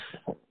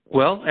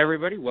Well,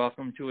 everybody,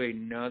 welcome to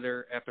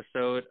another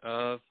episode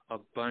of A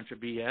Bunch of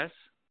BS,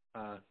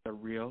 the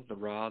real, the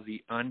raw, the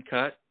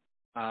uncut.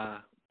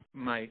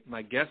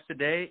 My guest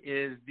today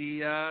is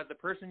the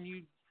person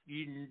you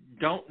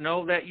don't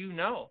know that you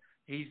know.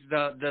 He's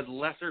the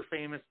lesser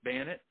famous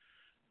Banitt.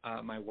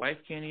 My wife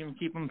can't even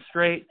keep him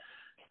straight.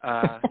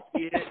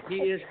 He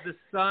is the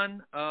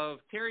son of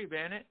Terry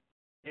Banitt,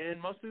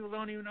 and most people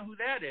don't even know who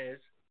that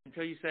is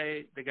until you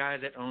say the guy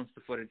that owns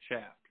the Footed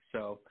Shaft.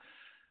 So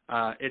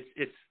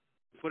it's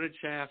Footed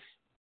Shaft's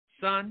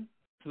son,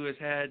 who has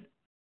had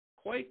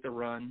quite the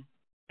run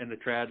in the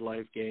trad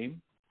life game.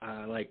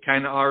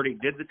 Kind of already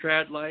did the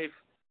trad life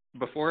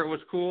before it was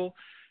cool,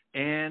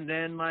 and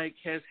then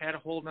has had a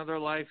whole nother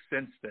life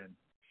since then.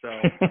 So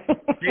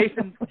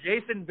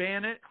Jason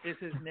Banitt is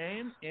his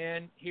name,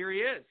 and here he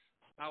is.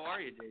 How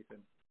are you, Jason?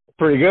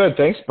 Pretty good,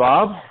 thanks,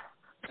 Bob.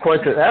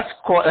 That's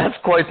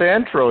quite the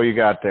intro you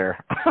got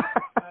there.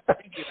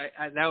 Thank you.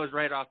 That was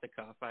right off the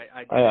cuff. I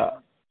did it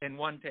in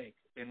one take.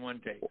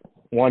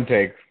 One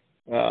take.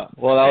 Well,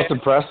 that was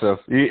impressive.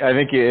 I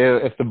think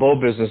if the bow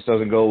business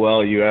doesn't go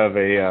well, you have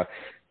a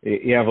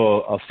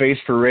face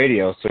for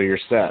radio, so you're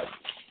set.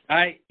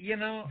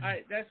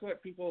 That's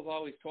what people have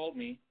always told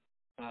me.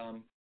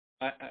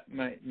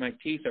 My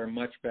teeth are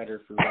much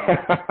better for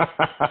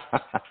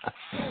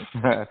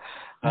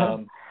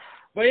radio.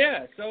 But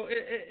yeah, so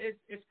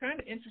it's kind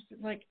of interesting.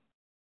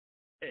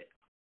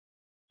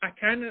 I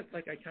kind of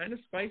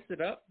spiced it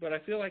up, but I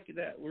feel like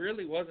that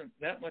really wasn't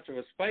that much of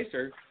a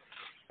spicer.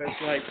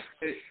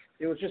 It's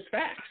it was just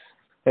facts.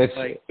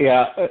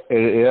 Yeah,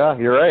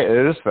 you're right.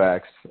 It is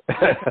facts.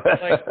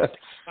 A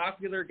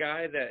popular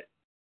guy that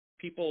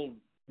people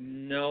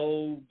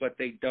know, but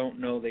they don't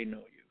know they know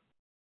you.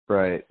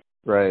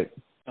 Right.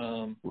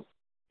 And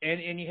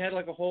you had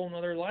a whole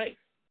nother life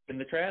in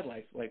the trad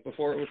life,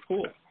 before it was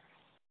cool.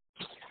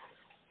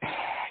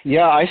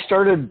 Yeah, I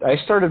started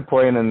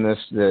playing in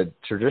the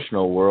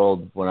traditional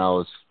world when I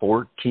was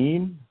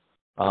 14.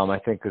 I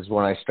think is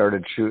when I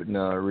started shooting a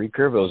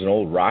recurve. It was an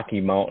old Rocky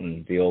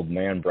Mountain the old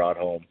man brought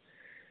home,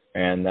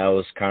 and that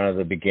was kind of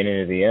the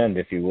beginning of the end,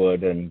 if you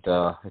would, and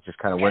it just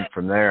kind of went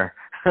from there.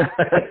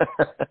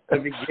 The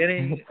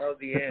beginning of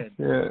the end.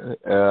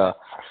 Yeah.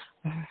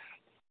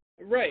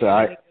 Right. So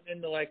and then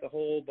into a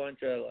whole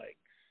bunch of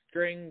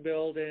string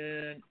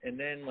building, and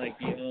then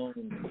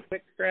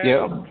quick straps.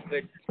 Yep.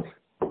 Which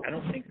I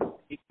don't think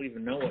people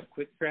even know what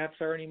quick straps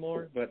are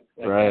anymore, but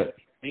right.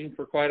 Thing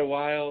for quite a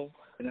while,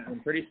 and I'm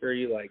pretty sure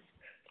you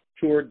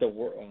toured the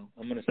world. Well,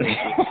 I'm going to say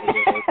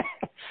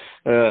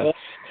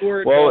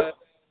toured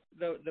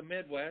the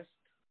Midwest.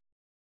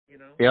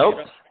 Yep.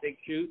 Big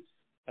shoots.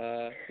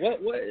 So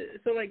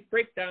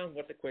break down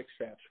what the quick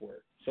straps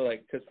were. So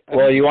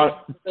do you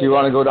want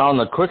to go down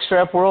the quick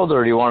strap world,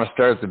 or do you want to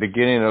start at the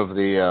beginning of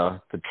the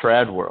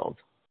trad world?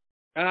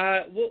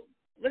 Well,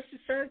 let's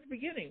just start at the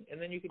beginning,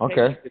 and then you can take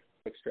okay. me to the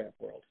quick strap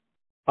world.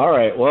 All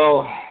right.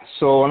 Well,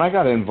 so when I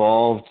got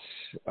involved,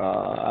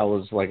 I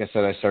was, like I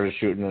said, I started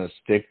shooting a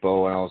stick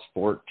bow when I was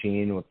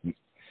 14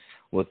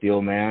 with the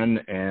old man,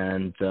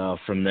 and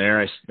from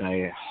there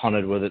I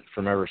hunted with it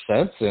from ever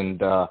since,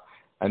 and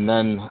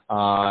then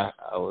I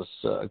was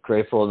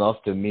grateful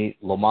enough to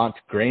meet Lamont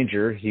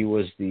Granger. He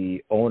was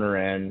the owner,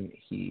 and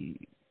he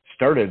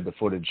started the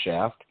Footed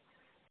Shaft,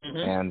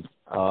 and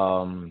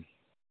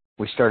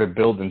we started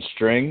building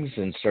strings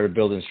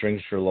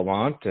for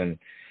Lamont, and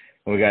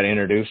we got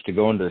introduced to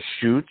going to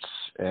shoots,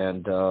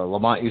 and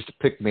Lamont used to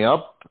pick me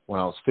up when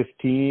I was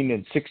 15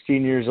 and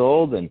 16 years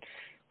old, and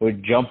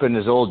we'd jump in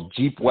his old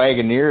Jeep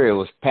Wagoneer. It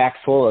was packed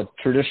full of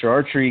traditional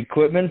archery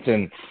equipment,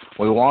 and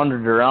we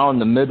wandered around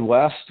the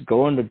Midwest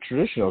going to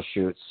traditional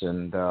shoots,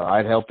 and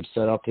I'd help him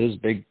set up his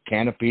big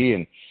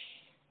canopy,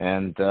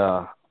 and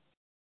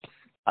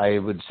I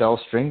would sell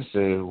strings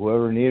to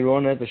whoever needed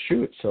one at the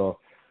shoot. So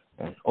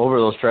over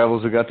those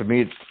travels, we got to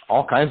meet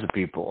all kinds of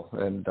people,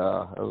 and it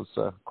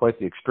was quite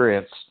the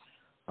experience.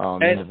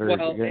 In the very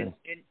beginning.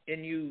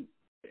 And you,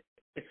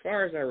 as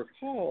far as I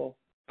recall,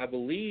 I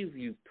believe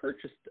you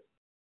purchased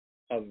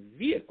a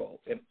vehicle,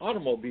 an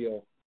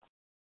automobile,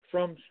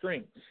 from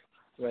Strings.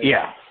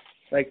 Yeah.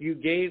 You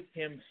gave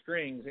him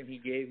strings, and he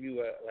gave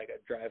you a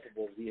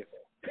drivable vehicle.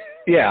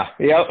 Yeah.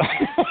 Yep.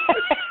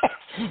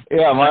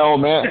 Yeah, my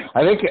old man.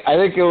 I think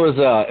it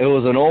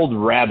was an old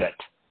Rabbit.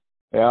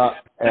 Yeah,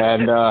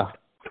 and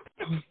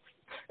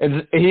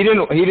he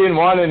didn't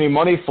want any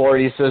money for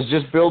it. He says,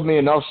 just build me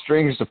enough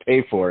strings to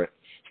pay for it.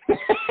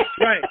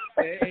 Right.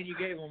 And you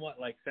gave him,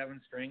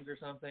 7 strings or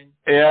something?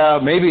 Yeah,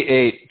 maybe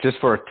 8, just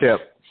for a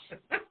tip.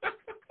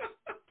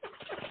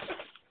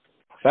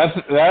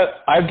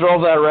 I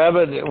drove that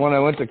Rabbit when I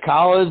went to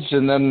college,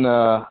 and then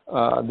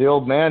the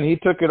old man, he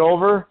took it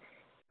over,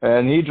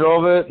 and he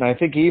drove it, and I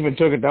think he even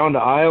took it down to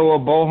Iowa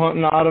bow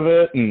hunting out of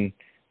it, and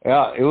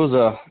yeah, it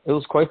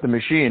was quite the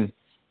machine.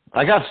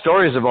 I got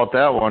stories about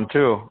that one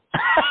too.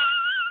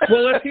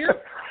 Well, let's hear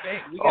it. Hey,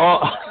 we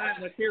got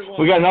time. Let's hear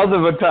one. We got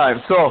nothing but time.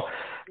 So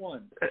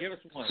one. Give us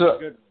one. So,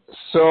 Good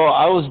So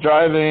I was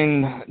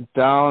driving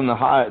down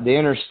the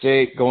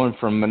interstate going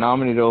from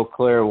Menominee to Eau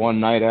Claire one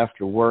night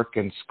after work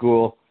and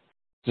school,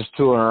 just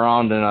tooling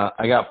around, and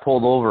I got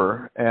pulled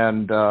over.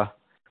 And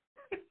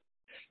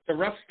it's a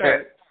rough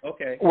start.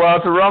 Okay. Well,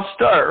 it's a rough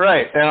start,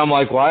 right? And I'm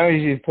like, why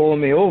is he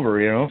pulling me over,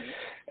 you know?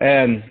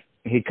 And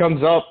he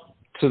comes up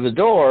to the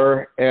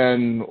door,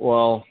 and,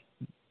 well,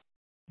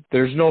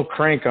 there's no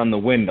crank on the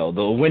window.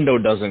 The window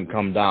doesn't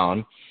come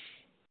down.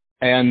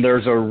 And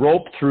there's a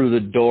rope through the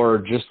door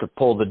just to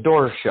pull the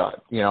door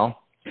shut, you know?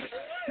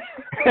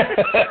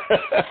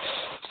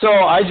 So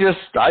I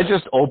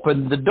just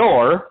opened the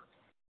door,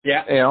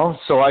 yeah, you know,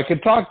 so I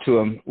could talk to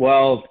him.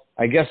 Well,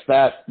 I guess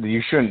that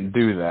you shouldn't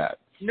do that.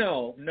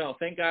 No,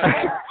 thank God.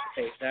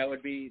 that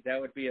would be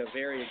a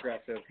very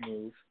aggressive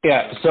move.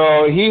 Yeah,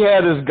 so he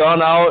had his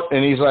gun out,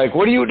 and he's like,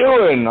 "What are you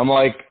doing?" I'm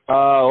like,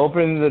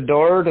 "Opening the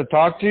door to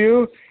talk to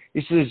you."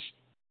 He says,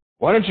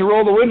 "Why don't you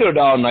roll the window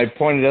down?" And I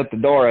pointed at the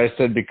door. I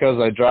said, "Because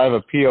I drive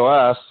a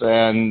POS,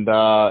 and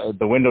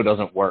the window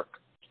doesn't work."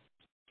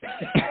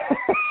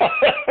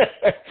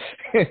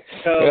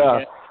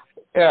 Yeah.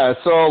 Yeah,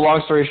 so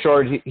long story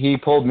short, he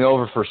pulled me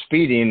over for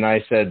speeding, and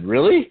I said,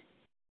 "Really?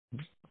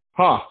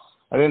 Huh.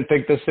 I didn't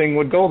think this thing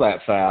would go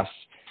that fast."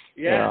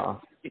 Yeah.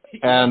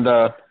 And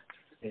or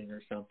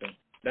something.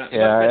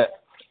 Yeah.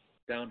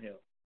 Downhill.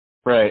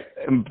 Right.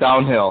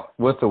 Downhill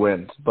with the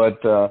wind.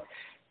 But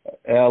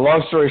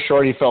long story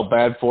short, he felt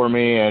bad for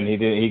me, and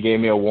he gave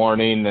me a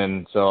warning,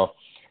 and so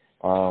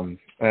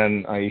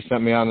he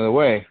sent me on the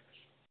way.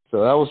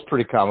 So that was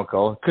pretty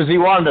comical, because he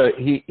wanted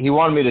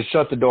me to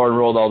shut the door and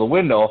roll down the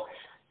window,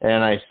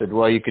 and I said,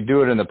 "Well, you could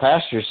do it in the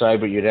passenger side,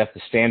 but you'd have to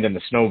stand in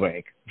the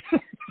snowbank."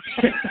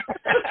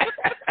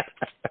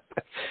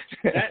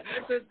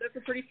 That's a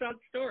pretty solid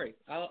story.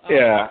 I'll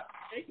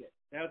take it.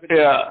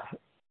 Yeah.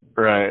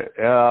 Right.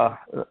 Yeah.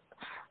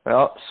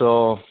 Well,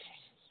 so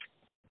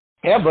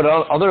yeah, but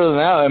other than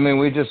that, I mean,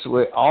 we used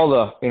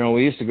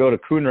to go to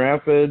Coon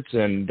Rapids,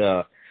 and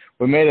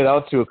we made it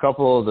out to a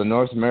couple of the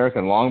North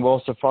American longbow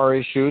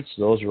safari shoots.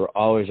 Those were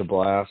always a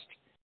blast.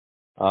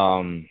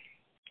 In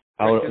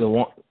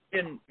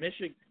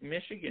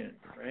Michigan,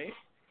 right?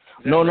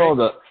 No,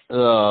 right?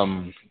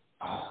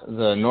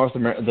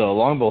 The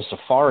longbow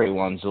safari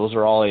ones. Those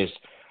are always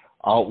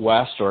out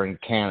west or in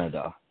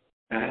Canada.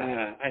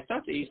 I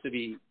thought they used to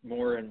be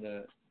more in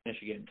the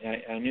Michigan.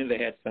 I knew they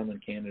had some in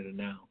Canada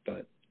now,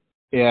 but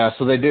yeah,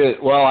 so they do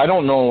it. Well, I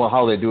don't know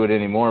how they do it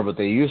anymore, but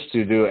they used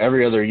to do it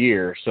every other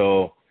year.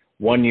 So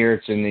one year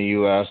it's in the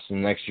U.S.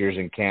 and the next year's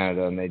in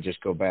Canada, and they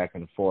just go back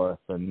and forth.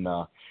 And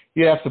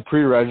you have to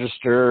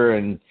pre-register,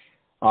 and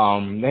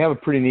they have a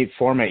pretty neat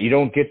format. You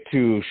don't get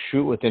to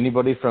shoot with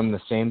anybody from the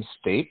same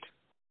state.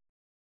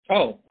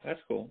 Oh, that's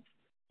cool.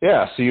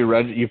 Yeah, so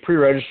you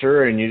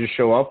pre-register, and you just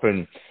show up,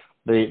 and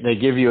they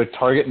give you a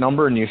target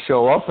number, and you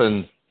show up,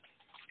 and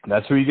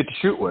that's who you get to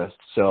shoot with.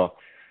 So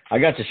I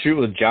got to shoot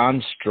with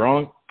John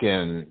Strunk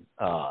and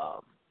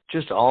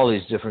just all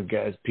these different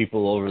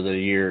people over the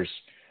years.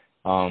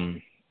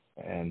 I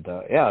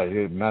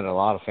met a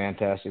lot of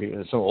fantastic,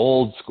 some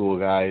old school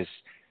guys.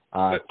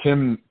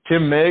 Tim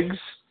Miggs.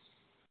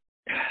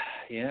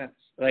 Yeah,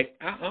 like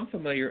I'm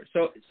familiar.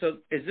 So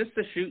is this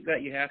the shoot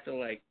that you have to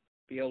like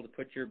be able to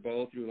put your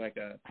bow through like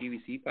a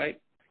PVC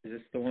pipe? Is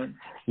this the one?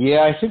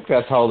 Yeah, I think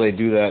that's how they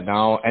do that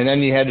now. And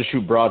then you had to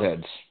shoot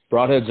broadheads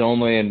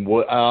only, and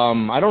wood.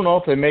 I don't know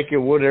if they make it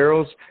wood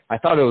arrows. I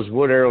thought it was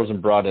wood arrows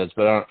and broadheads,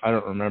 but I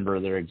don't remember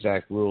their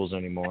exact rules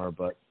anymore.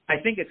 But I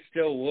think it's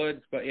still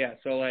woods, but yeah.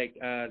 So like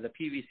the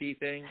PVC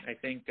thing, I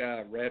think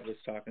Red was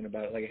talking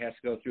about it. Like it has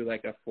to go through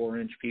like a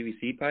 4-inch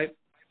PVC pipe.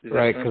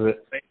 Right, because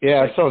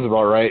it sounds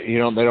about right. They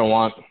don't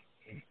want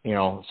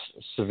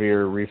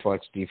severe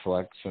reflex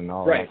deflects and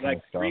all that kind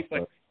of stuff. Right,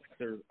 like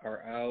reflexes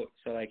are out,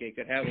 so like it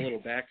could have a little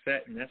back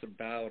set, and that's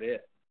about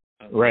it.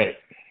 Right.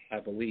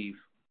 I believe.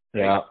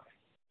 Right?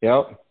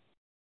 Yeah.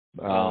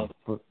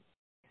 Yep.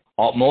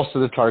 Most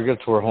of the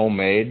targets were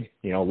homemade.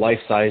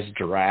 Life-size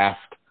giraffe.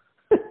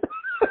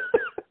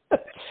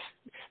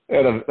 They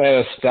had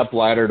a step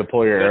ladder to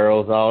pull your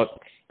arrows out.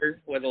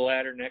 With a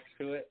ladder next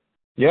to it.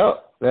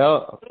 Yep.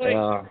 So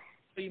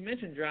you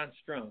mentioned John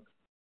Strunk.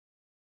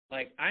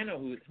 Like I know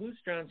who's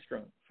John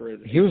Strunk for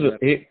the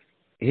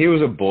he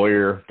was a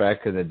Boyer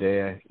back in the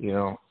day.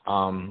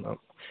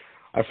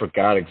 I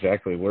forgot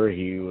exactly where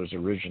he was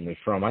originally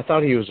from. I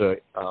thought he was a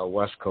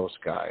West Coast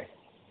guy,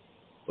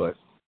 but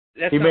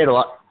he made a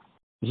lot.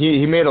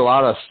 He made a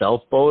lot of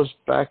stealth bows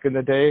back in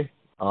the day.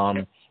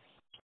 I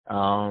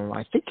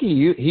think he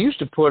used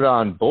to put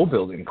on bow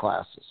building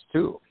classes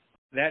too.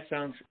 That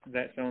sounds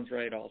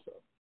right. Also.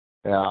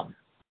 Yeah.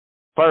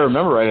 If I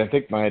remember right, I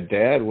think my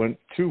dad went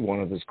to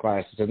one of his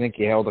classes. I think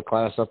he held a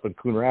class up in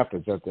Coon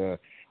Rapids at the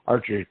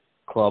archery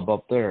club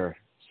up there.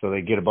 So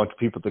they get a bunch of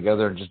people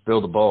together and just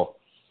build a bow.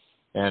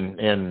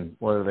 And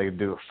what do they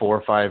do? 4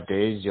 or 5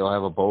 days, you'll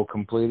have a bow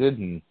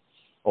completed,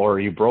 or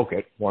you broke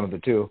it, one of the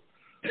two.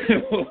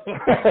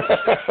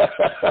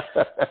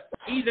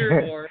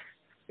 Either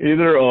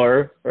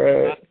or,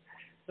 right.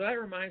 So that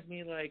reminds reminds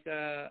me like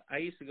I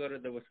used to go to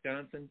the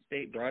Wisconsin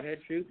State Broadhead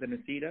Shoot, the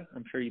Nisita.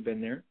 I'm sure you've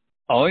been there.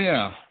 Oh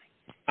yeah.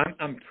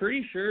 I'm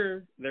pretty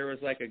sure there was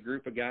like a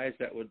group of guys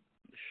that would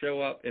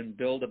show up and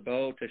build a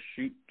bow to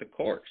shoot the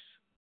course.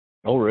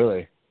 Oh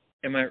really?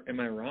 Am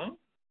I wrong?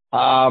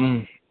 I've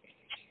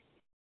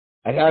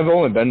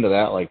only been to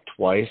that like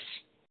twice.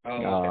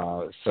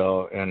 Oh,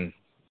 okay.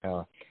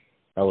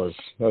 That was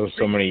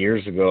so many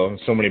years ago.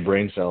 So many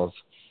brain cells.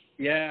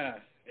 Yeah,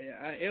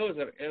 it was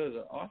an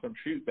awesome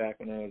shoot back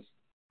when I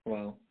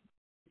was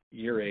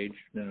your age.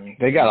 No,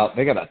 They had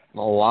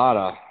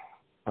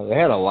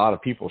a lot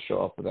of people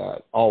show up for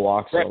that, all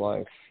walks of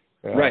life.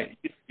 Yeah. Right. It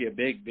used to be a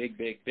big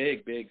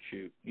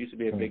shoot. It used to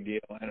be a big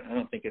deal. I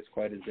don't think it's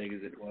quite as big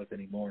as it was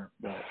anymore.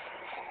 But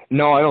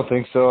no, I don't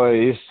think so.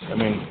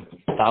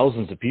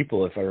 Thousands of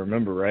people, if I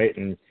remember right,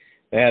 and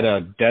they had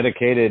a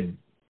dedicated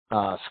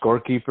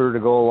scorekeeper to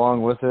go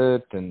along with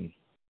it, and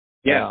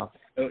yeah,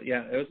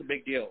 it was a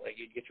big deal. Like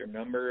you'd get your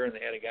number, and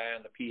they had a guy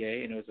on the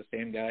PA, and it was the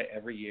same guy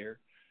every year.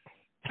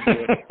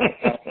 And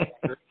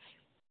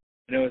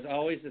it was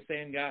always the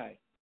same guy.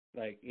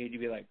 Like he'd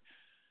be like,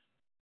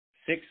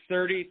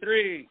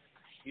 6:33,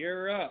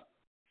 you're up.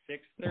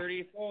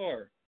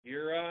 6:34,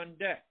 you're on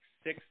deck.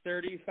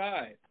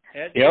 6:35,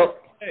 head this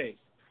way.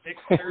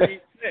 6:36,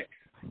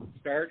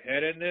 start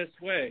heading this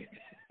way.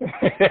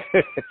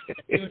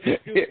 He would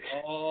just do it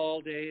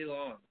all day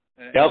long.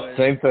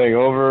 Same thing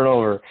over and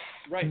over.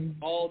 Right,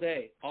 all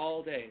day,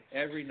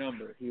 every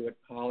number. He would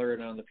holler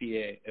it on the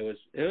PA. It was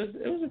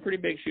a pretty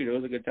big shoot. It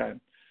was a good time.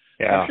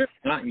 Yeah. I'm sure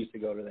Not used to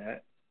go to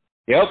that.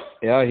 Yep.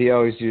 Yeah,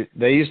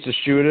 they used to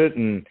shoot it,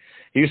 and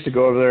he used to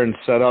go over there and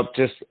set up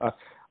just I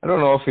don't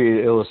know if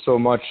it was so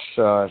much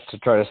to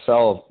try to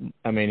sell.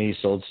 I mean, he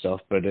sold stuff,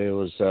 but it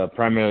was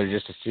primarily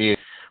just to see a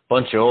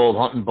bunch of old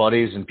hunting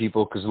buddies and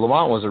people, because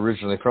Lamont was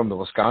originally from the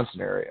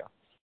Wisconsin area.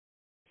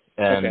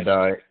 And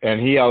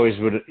and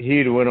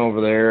he'd went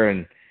over there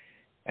and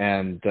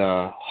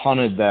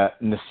hunted that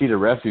Nisita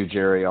Refuge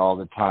area all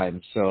the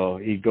time. So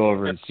he'd go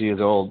over and see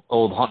his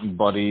old hunting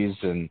buddies,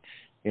 and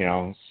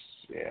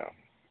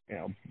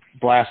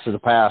blast to the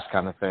past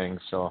kind of thing.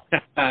 So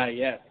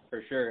yes,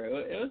 for sure.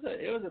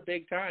 It was a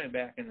big time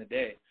back in the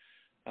day.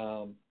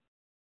 I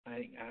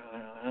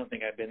don't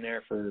think I've been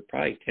there for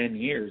probably 10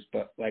 years,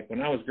 but like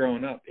when I was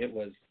growing up, it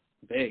was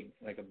big,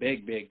 like a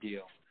big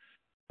deal.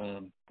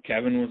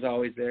 Kevin was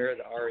always there.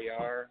 The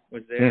RER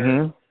was there.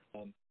 Mm-hmm.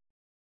 And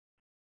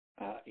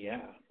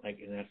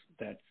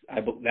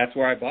that's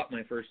where I bought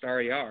my first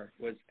RER,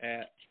 was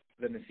at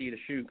the Nisita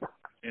shoot.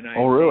 And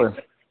really?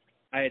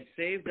 I had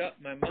saved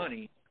up my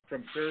money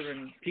from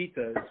serving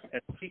pizzas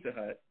at the Pizza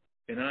Hut.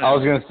 And I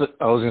was gonna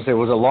say,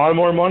 was it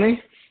lawnmower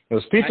money? It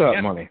was Pizza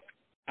Hut money.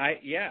 I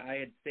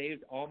had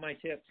saved all my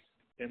tips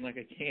in like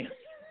a can.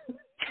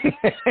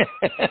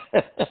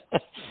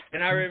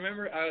 And I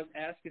remember I was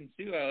asking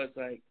Sue, I was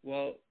like,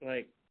 well,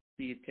 like,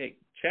 do you take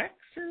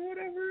checks or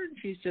whatever? And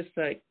she's just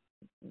like,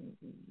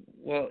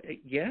 well,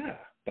 yeah,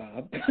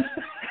 Bob.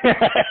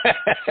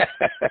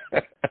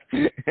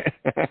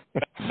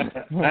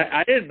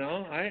 I didn't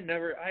know. I had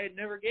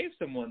never gave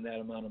someone that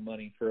amount of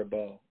money for a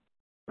bow.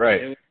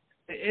 Right.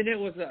 It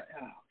was an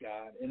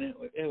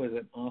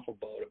awful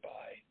bow to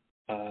buy.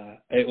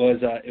 It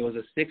was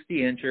a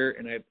 60-incher,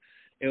 and it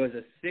was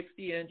a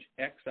 60-inch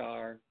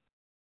XR,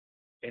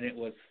 and it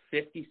was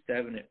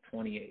 57 at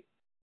 28.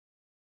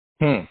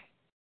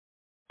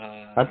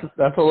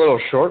 That's a little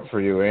short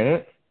for you, ain't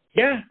it?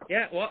 Yeah.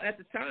 Well, at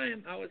the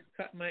time, I was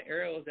cutting my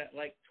arrows at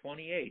like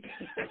 28.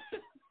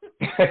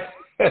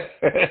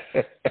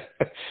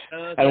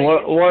 And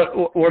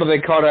what do they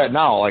cut at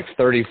now? Like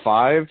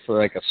 35 for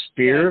like a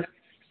spear?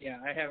 Yeah,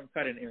 I haven't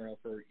cut an arrow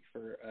for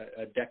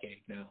a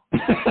decade now.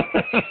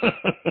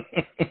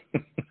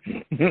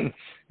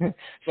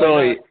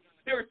 So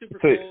they were super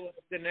cool.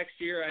 The next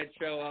year I'd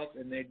show up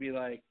and they'd be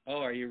like,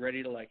 "Oh, are you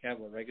ready to like have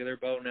a regular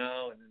bow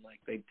now?" And then like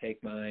they'd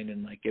take mine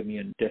and like give me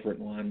a different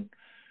one.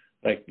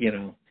 Like,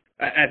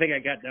 I think I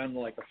got down to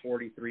like a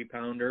 43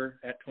 pounder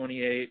at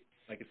 28,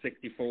 like a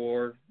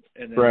 64,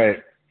 and then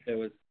right. They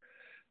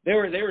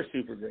were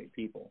super great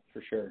people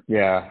for sure.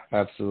 Yeah,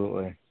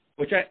 absolutely.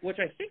 Which I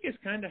think is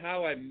kind of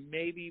how I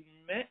maybe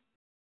met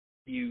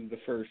you the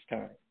first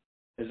time,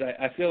 is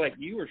I feel like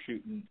you were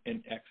shooting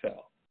in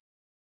XL.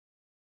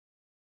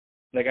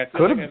 Like I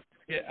feel like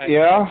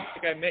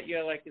I met you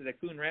at like the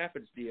Coon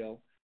Rapids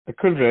deal. It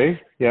could be,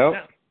 yeah.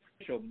 Not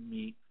official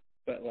meet,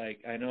 but like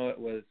I know it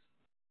was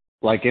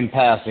like in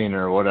passing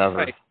or whatever.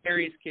 Right,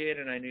 Harry's kid,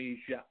 and I knew you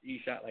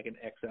shot like an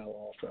XL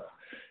also.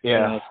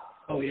 Yeah.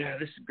 Oh yeah,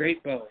 this is a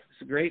great bow.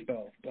 It's a great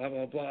bow. Blah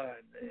blah blah.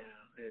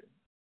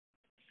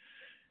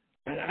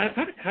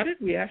 How did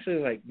we actually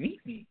like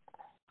meet?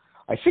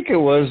 I think it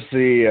was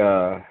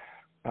the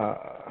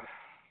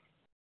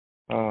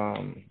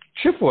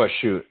Chippewa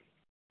shoot.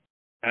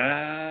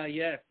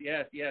 Yes.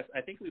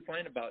 I think we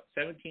planned about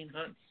 17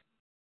 hunts.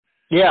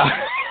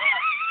 Yeah.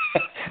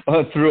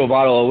 Through a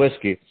bottle of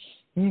whiskey.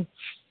 And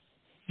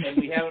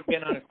we haven't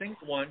been on a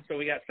single one, so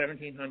we got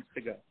 17 hunts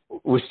to go.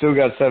 We still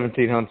got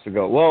 17 hunts to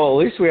go. Well, at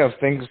least we have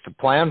things to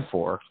plan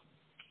for.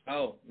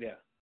 Oh, yeah.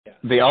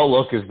 The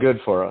outlook is good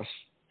for us.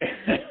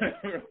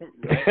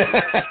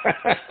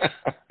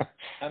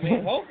 I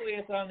mean, hopefully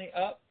it's on the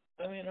up.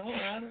 I mean,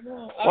 I don't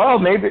know.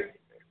 Maybe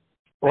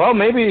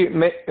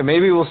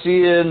we'll see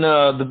you in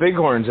the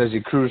Bighorns as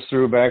you cruise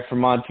through back from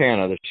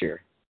Montana this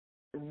year.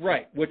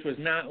 Right, which was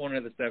not one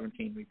of the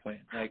 17 we planned.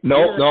 Like, we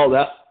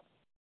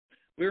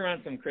were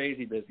on some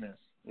crazy business.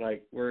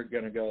 Like, we're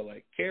gonna go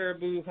like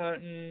caribou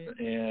hunting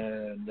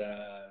and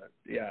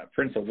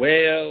Prince of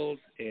Wales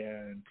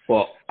and.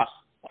 Well,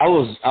 I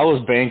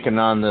was banking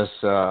on this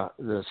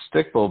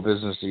stick bow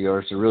business of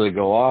yours to really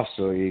go off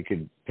so you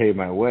could pay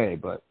my way,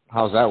 but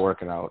how's that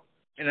working out?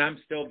 And I'm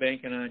still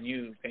banking on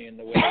you paying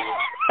the way.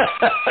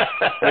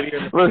 With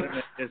your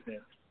legitimate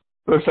business.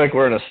 Looks like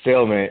we're in a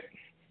stalemate.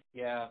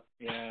 Yeah.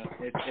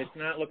 It's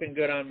not looking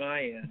good on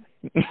my end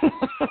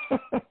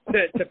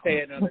to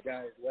pay another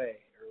guy's way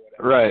or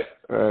whatever.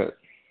 Right.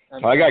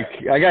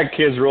 I got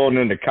kids rolling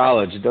into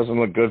college. It doesn't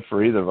look good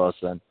for either of us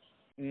then.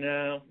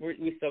 No,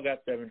 we still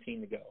got 17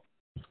 to go.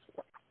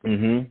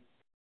 Mhm.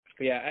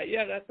 But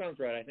yeah, that sounds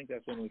right. I think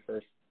that's when we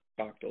first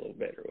talked a little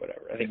bit or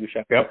whatever. I think we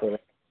shot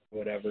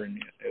whatever, and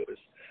it was.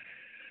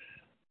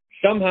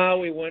 Somehow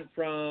we went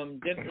from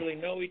didn't really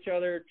know each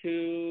other to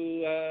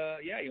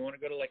you want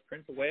to go to like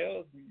Prince of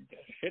Wales?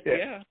 Shit,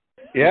 yeah.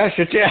 Yeah,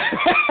 shit, yeah.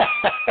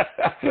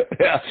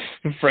 Yeah,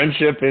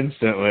 friendship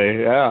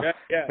instantly. Yeah.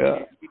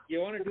 You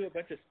want to do a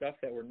bunch of stuff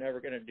that we're never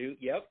gonna do?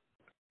 Yep.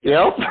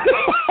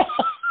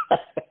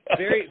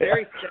 Very,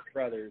 very step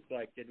brothers.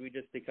 Like, did we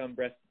just become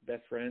best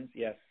friends?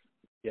 Yes.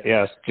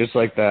 Yes, just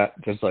like that.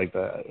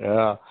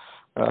 Yeah.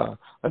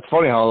 That's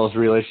funny how those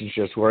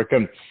relationships work,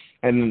 and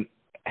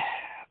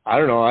I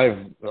don't know. I've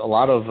a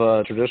lot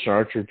of traditional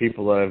archery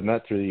people that I've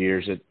met through the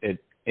years. It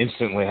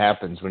instantly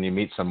happens when you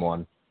meet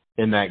someone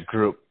in that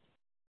group,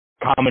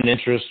 common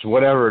interest,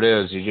 whatever it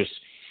is. You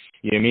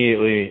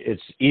immediately.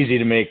 It's easy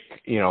to make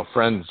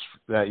friends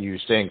that you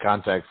stay in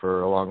contact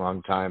for a long,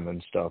 long time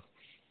and stuff.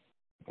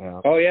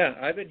 Yeah. Oh yeah,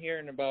 I've been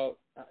hearing about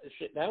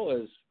shit. That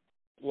was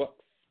what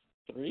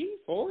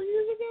 3-4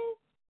 years ago.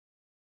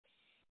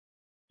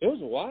 It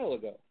was a while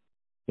ago.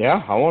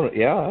 Yeah,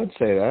 I'd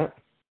say that.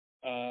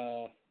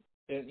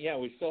 And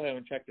we still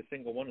haven't checked a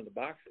single one of the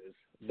boxes.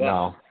 But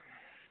no.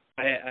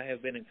 I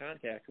have been in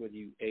contact with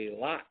you a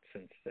lot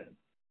since then.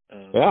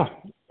 Yeah.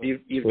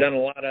 You've done a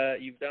lot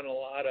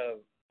of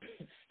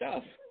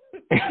stuff.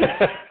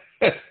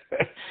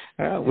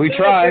 We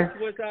try.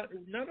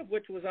 None of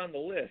which was on the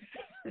list.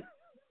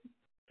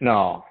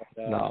 No.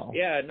 No.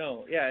 It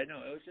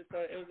was just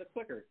it was a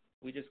clicker.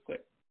 We just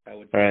clicked. I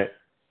would say. Right.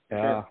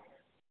 Yeah. Sure.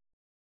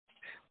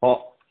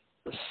 Well,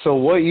 so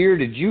what year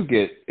did you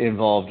get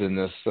involved in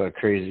this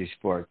crazy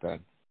sport then?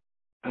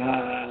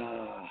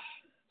 I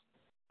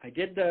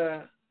did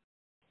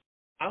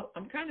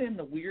I'm kind of in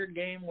the weird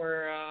game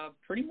where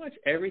pretty much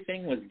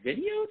everything was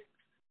videoed,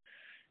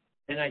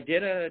 and I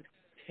did a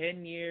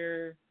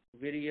 10-year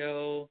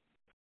video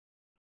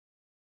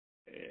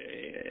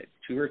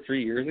 2 or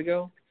 3 years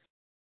ago.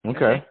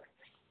 Okay.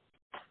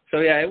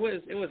 So yeah, it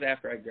was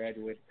after I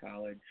graduated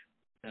college.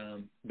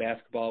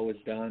 Basketball was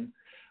done.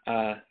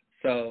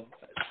 So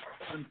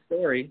fun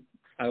story.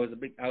 I was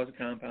a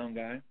compound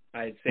guy.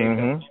 I had saved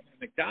up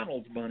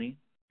McDonald's money,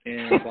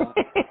 and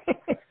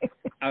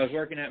I was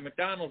working at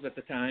McDonald's at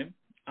the time.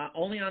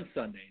 Only on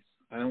Sundays.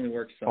 I only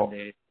worked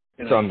Sundays.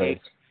 Sundays.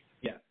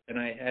 And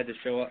I had to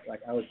show up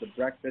like I was the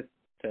breakfast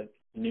to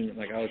noon,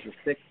 like I was the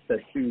 6 to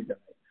 2 guy.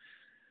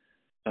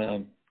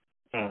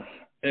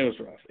 It was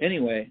rough.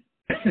 Anyway,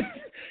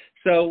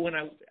 so when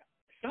I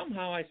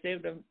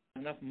saved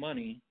enough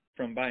money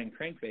from buying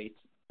crankbaits,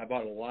 I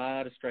bought a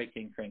lot of Strike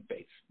King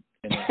crankbaits.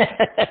 And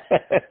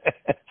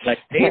like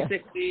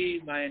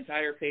basically my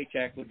entire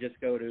paycheck would just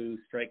go to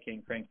Strike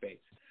King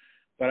crankbaits.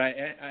 But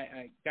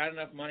I got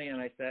enough money,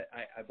 and I said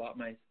I bought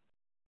my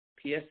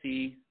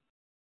PSE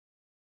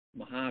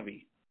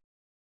Mojave.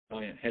 Oh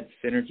yeah, had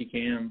synergy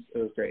cams. It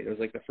was great. It was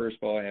like the first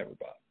bow I ever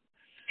bought.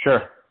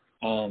 Sure.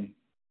 And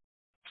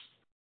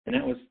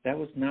that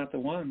was not the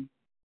one.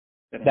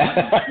 That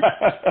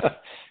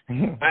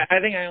I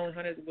think I only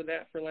hunted with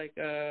that for like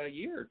a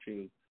year or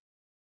two.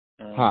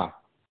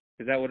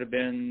 Because that would have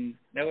been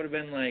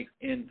like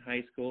in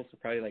high school, so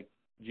probably like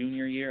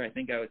junior year. I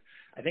think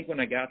when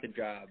I got the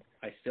job,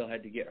 I still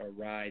had to get a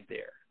ride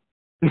there.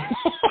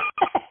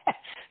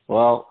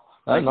 Well,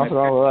 there's nothing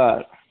wrong with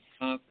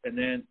that.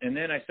 And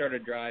then I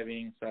started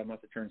driving, so I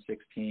must have turned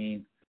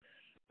 16.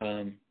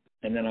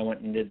 And then I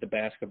went and did the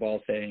basketball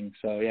thing.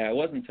 So yeah, it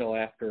wasn't until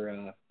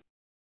after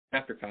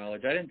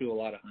college. I didn't do a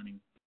lot of hunting.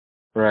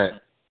 Right.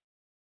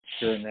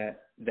 During that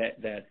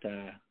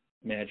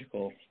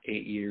magical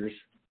 8 years,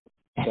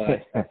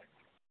 but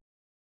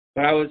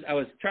I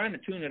was trying to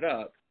tune it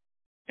up,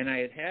 and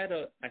I had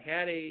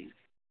a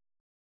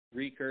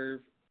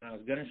recurve, and I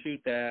was gonna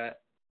shoot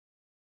that,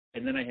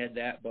 and then I had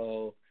that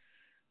bow,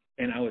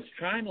 and I was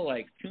trying to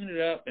like tune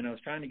it up, and I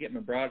was trying to get my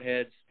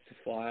broadheads to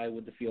fly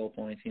with the fuel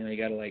points. You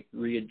got to like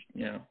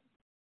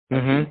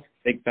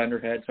big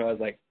thunderhead, so I was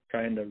like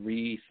trying to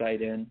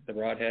re-sight in the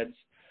broadheads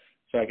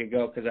so I could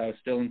go, because I was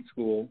still in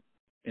school.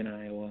 in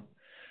Iowa,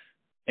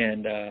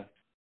 and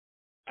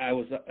I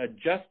was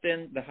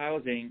adjusting the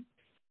housing,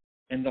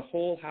 and the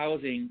whole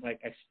housing, like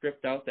I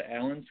stripped out the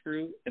Allen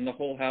screw, and the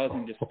whole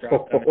housing just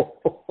dropped on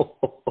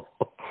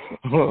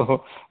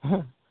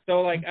it.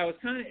 So like I was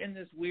kind of in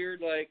this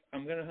weird, like,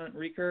 I'm gonna hunt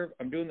recurve,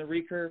 I'm doing the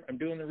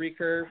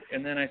recurve,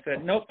 and then I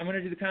said, nope, I'm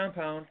gonna do the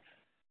compound,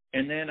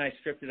 and then I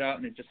stripped it out,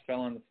 and it just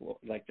fell on the floor,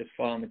 like just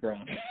fell on the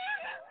ground.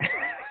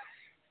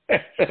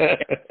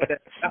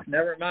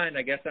 Never mind,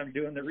 I guess I'm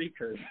doing the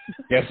recurve.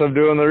 Guess I'm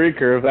doing the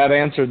recurve. That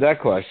answered that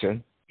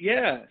question.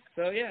 Yeah.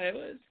 So yeah,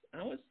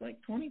 I was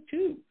like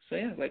 22. So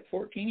yeah, like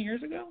 14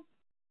 years ago.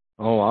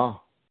 Oh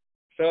wow.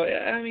 So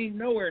I mean,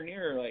 nowhere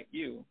near like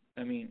you.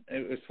 I mean,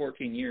 it was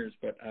 14 years,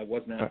 but I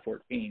was not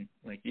 14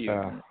 like you.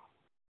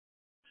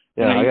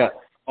 Yeah, I got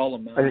all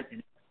of my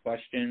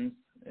questions.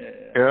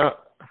 Yeah.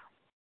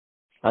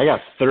 I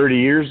got 30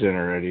 years in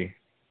already.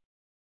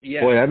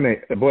 Yeah. Boy,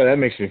 that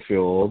makes me feel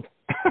old.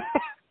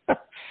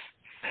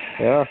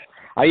 Yeah.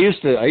 I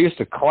used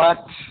to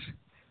collect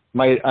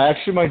my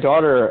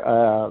daughter,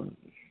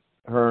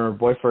 her and her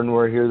boyfriend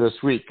were here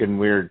this week, and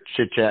we were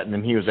chit-chatting,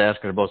 and he was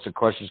asking about some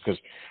questions because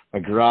my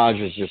garage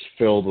is just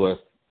filled with,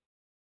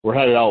 we're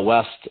headed out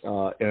west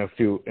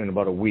in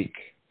about a week,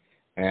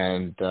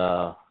 and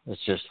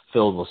it's just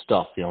filled with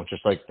stuff,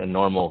 just like the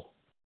normal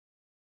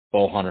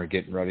bow hunter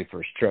getting ready for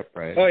his trip,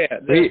 right? Oh, yeah,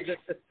 the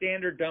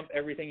standard dump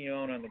everything you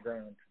own on the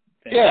ground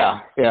thing. Yeah,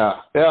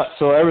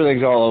 so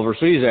everything's all over,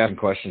 so he's asking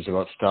questions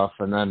about stuff,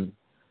 and then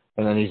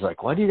he's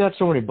like, why do you got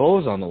so many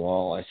bows on the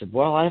wall? I said,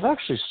 well, I've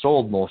actually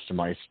sold most of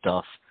my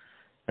stuff.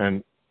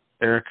 And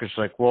Eric is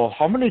like, well,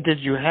 how many did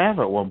you have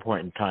at one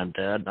point in time,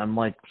 Dad? And I'm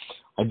like,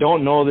 I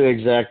don't know the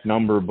exact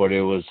number, but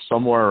it was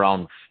somewhere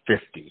around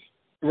 50.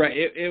 Right.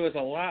 It was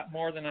a lot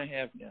more than I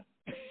have now.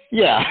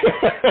 Yeah.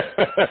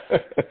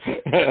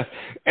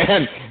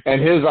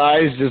 and his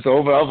eyes just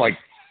opened up like,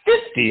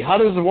 50? How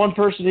does one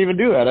person even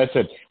do that? I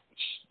said,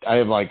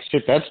 I'm like,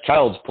 shit, that's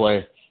child's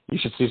play. You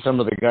should see some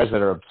of the guys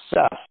that are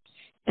obsessed.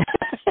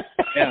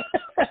 Yeah.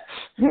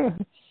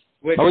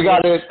 We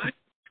got it.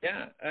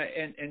 Yeah,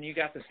 and you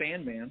got the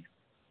Sandman.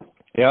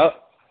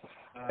 Yep.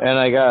 And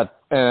I got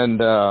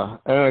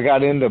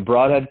into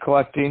broadhead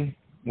collecting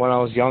when I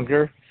was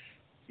younger.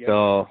 Yep.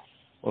 So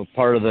I was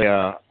part of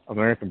the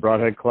American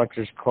Broadhead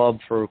Collectors Club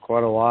for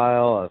quite a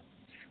while.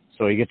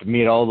 So you get to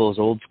meet all those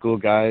old school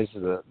guys.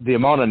 The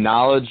amount of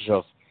knowledge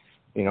of,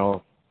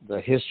 the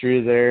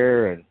history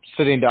there, and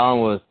sitting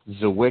down with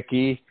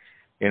Zwicky,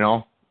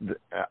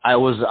 I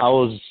was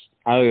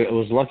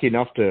lucky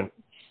enough to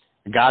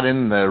got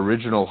in the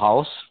original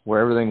house where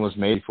everything was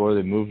made before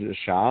they moved to the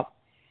shop.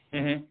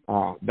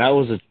 Mm-hmm. That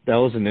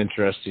was an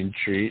interesting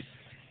treat.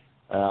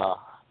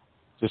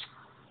 Just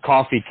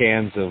coffee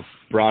cans of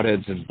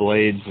broadheads and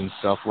blades and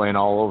stuff laying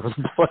all over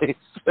the place.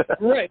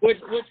 Right,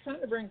 which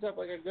kind of brings up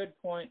like a good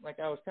point. Like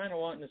I was kind of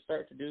wanting to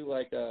start to do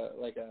like a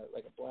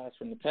blast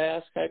from the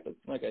past type of,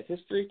 like a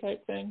history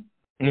type thing.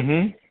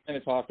 Mm-hmm. Kind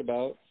of talked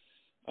about.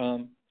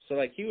 So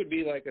like he would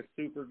be like a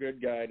super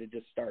good guy to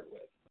just start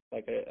with,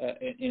 like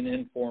an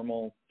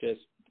informal,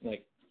 just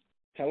like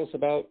tell us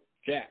about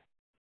Jack.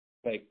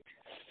 Like,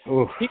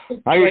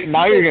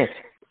 now you're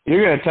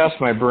gonna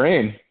test my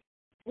brain.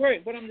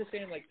 Right, but I'm just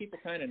saying, like, people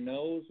kind of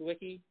know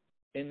Zwicky,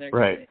 and they're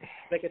right.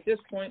 Like at this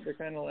point, they're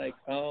kind of like,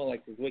 oh,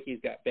 like the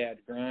Zwicky's got bad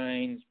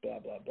grinds, blah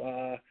blah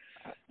blah,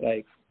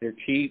 like they're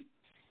cheap.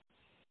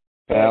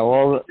 Yeah,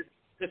 well,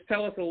 just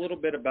tell us a little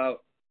bit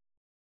about.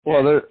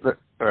 Well,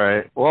 all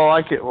right.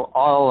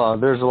 Well,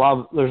 there's a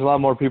lot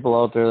more people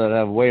out there that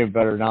have way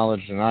better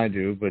knowledge than I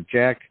do. But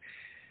Jack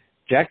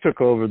took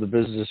over the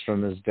business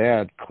from his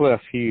dad, Cliff.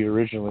 He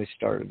originally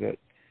started it,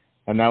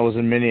 and that was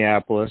in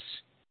Minneapolis,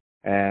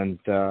 and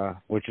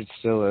which it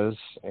still is.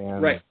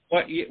 And right.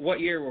 What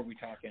year were we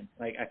talking?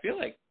 Like, I feel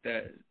like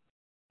the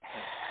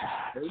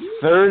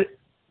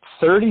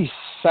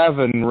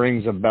 37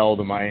 rings a bell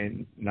to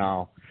mine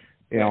now.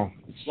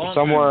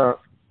 Somewhere.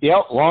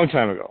 Yep, long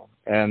time ago.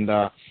 And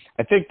I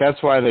think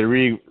that's why they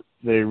redid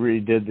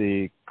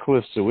the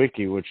Cliff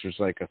Zwicky, which was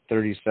like a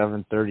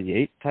 37,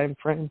 38 time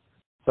frame,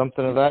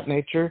 something of that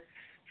nature.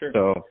 Sure.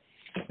 So,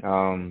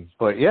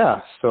 but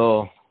yeah,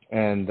 so,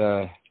 and,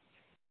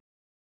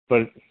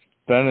 but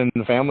been in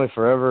the family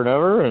forever and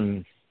ever,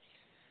 and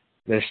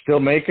they're still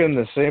making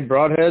the same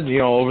broadheads.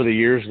 Over the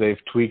years they've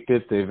tweaked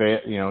it. They've,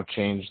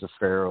 changed the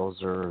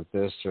ferrules or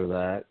this or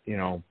that,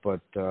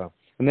 but,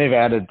 and they've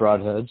added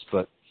broadheads,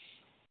 but,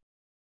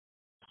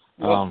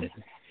 and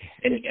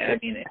I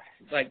mean,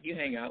 it's like you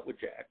hang out with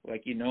Jack,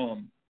 like you know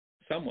him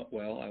somewhat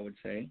well, I would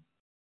say.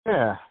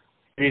 Yeah,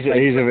 he's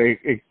an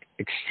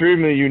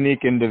extremely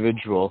unique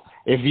individual.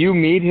 If you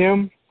meet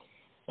him,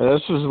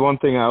 this was one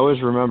thing I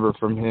always remember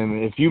from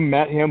him. If you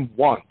met him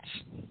once,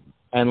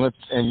 and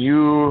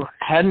you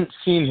hadn't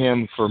seen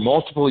him for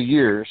multiple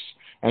years,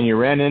 and you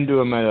ran into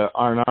him at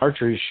an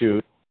archery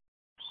shoot,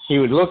 he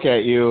would look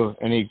at you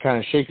and he'd kind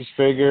of shake his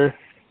finger,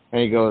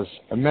 and he goes,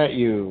 "I met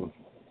you,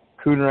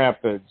 Coon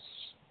Rapids,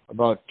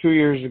 about 2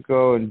 years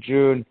ago in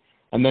June,"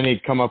 and then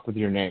he'd come up with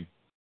your name.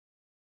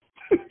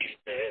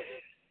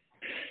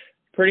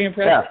 Pretty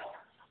impressive. Yeah,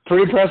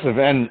 pretty impressive.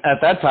 And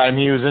at that time,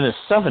 he was in his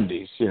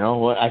 70s. You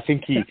know, I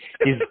think he's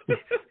he's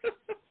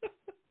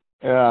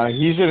in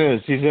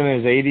his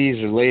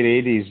 80s or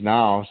late 80s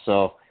now.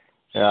 So,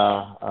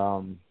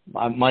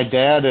 my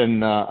dad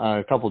and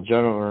a couple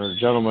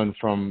gentlemen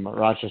from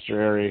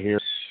Rochester area here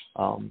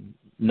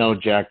know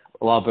Jack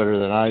a lot better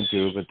than I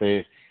do. But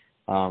they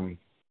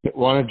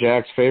one of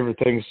Jack's favorite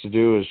things to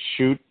do is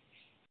shoot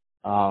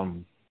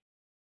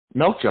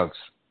milk jugs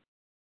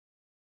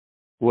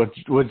with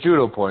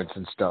judo points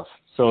and stuff.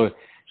 So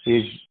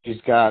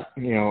he's got,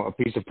 you know, a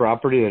piece of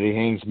property that he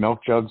hangs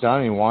milk jugs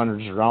on. And he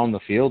wanders around the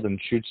field and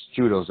shoots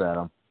judos at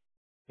them.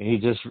 And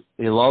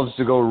he loves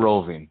to go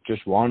roving,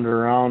 just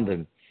wander around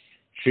and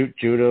shoot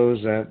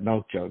judos at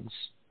milk jugs.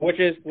 Which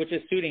is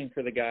suiting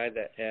for the guy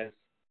that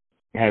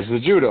has the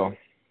judo.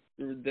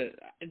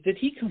 Did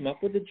he come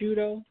up with the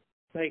judo?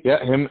 Like,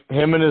 yeah, him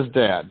and his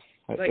dad.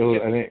 Like,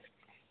 I think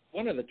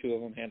one of the two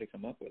of them had to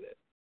come up with it.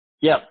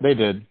 Yeah, they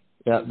did.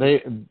 Yeah,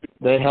 they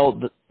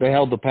held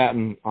the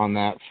patent on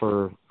that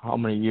for how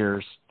many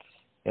years?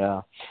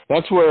 Yeah,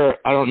 that's where,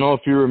 I don't know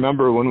if you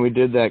remember when we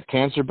did that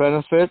cancer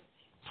benefit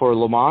for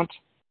Lamont.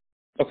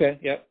 Okay.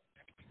 Yep.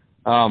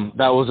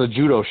 That was a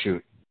judo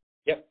shoot.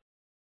 Yep.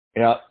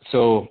 Yeah.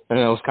 So, and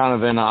it was kind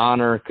of in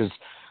honor because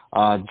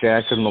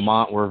Jack and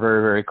Lamont were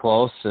very, very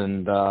close,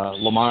 and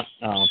Lamont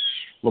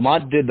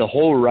did the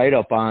whole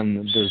write-up on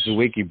the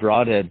Zwicky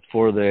Broadhead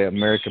for the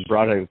American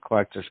Broadhead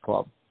Collectors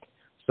Club.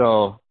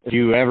 So if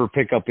you ever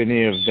pick up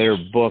any of their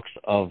books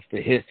of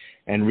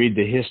and read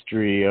the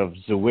history of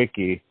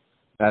Zwicky,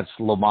 that's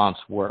Lamont's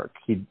work.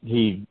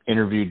 He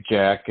interviewed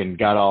Jack and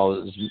got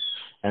all his,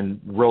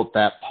 and wrote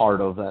that part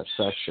of that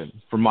section,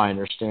 from my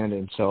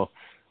understanding. So,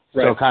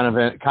 right. So kind of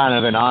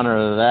in honor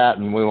of that,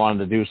 and we wanted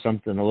to do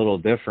something a little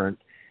different.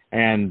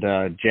 And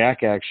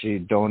Jack actually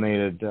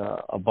donated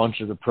a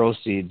bunch of the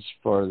proceeds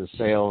for the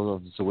sale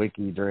of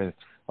Zwicky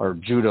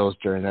judos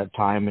during that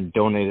time, and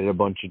donated a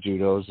bunch of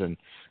judos and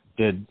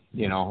did,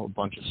 you know, a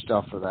bunch of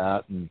stuff for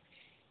that. And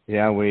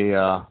yeah, we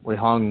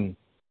hung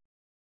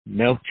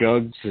milk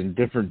jugs and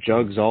different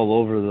jugs all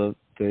over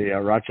the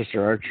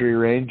Rochester archery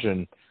range,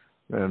 and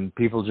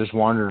people just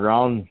wandered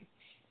around,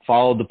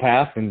 followed the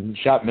path, and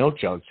shot milk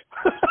jugs.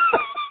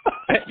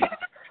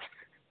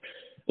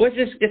 Well,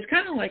 it's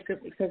kind of like,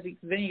 because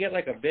then you get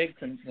like a big,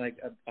 like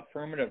a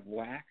affirmative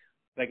whack.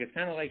 Like, it's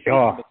kind of like shooting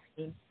a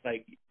balloon.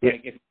 Like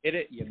if you hit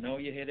it, you know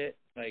you hit it.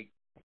 Like,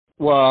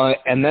 well,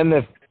 and then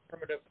the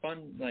affirmative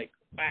fun, like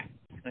whack.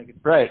 Like,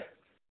 right.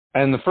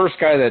 And the first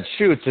guy that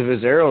shoots, if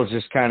his arrow is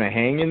just kind of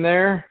hanging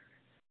there,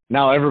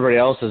 now everybody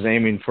else is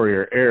aiming for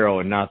your arrow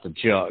and not the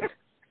jug.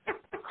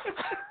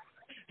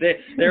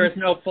 There is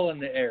no pulling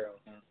the arrow.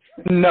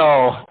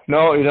 No,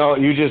 you know,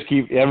 you just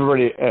keep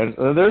everybody. And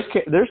there's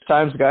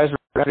times guys are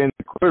in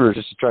the quiver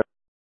just to try.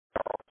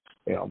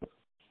 You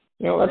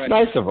know that's right.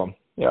 Nice of them.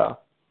 Yeah.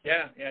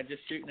 Yeah,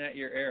 just shooting at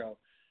your arrow.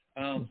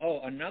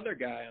 Another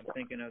guy I'm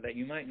thinking of that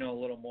you might know a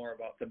little more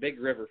about, the big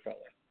river fella.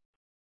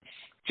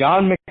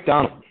 John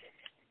McDonald.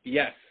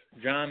 Yes,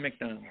 John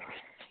McDonald.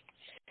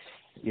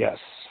 Yes.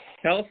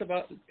 Tell us a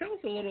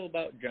little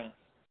about John.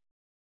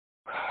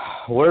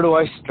 Where do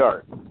I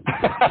start?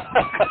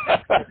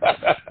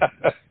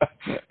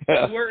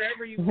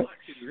 Wherever you want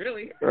to,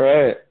 really.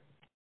 Right.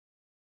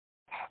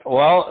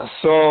 Well,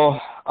 so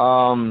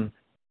I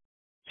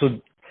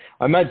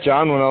met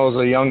John when I was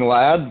a young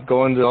lad,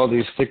 going to all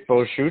these stick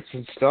bow shoots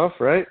and stuff,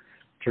 right?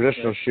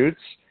 Traditional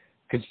shoots.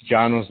 Because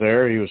John was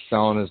there, he was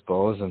selling his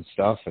bows and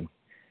stuff, and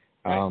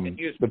and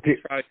he was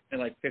probably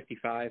like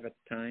 55 at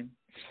the time.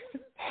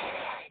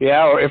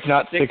 Yeah, or if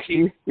not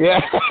 60.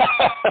 Yeah.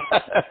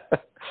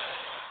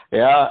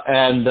 Yeah,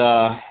 and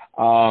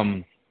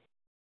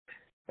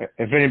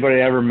if anybody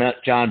ever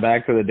met John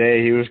back in the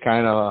day, he was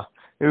kind of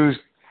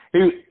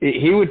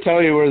he would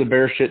tell you where the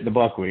bear shit in the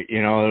buckwheat.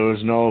 You know, there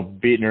was no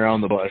beating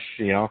around the bush.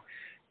 You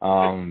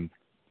know,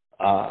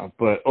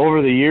 but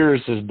over the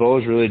years, his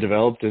bows really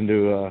developed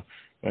into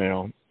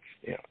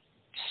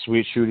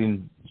sweet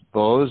shooting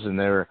bows, and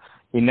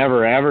he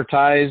never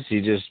advertised.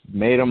 He just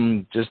made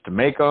them just to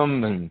make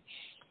them,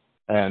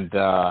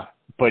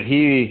 but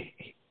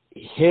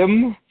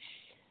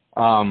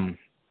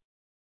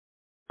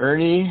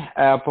Ernie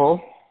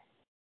Apple,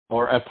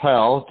 or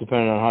Appel,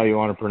 depending on how you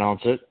want to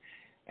pronounce it,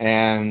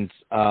 and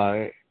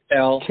Kenny.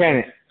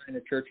 Trying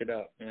to church it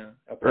up, yeah.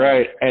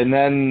 Right, and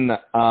then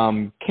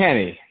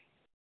Kenny.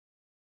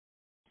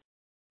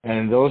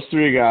 And those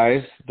three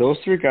guys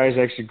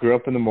actually grew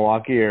up in the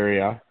Milwaukee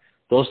area.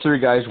 Those three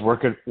guys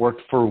worked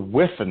for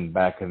Whiffen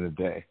back in the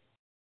day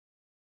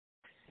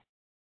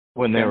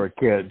when they were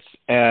kids.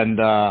 And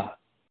the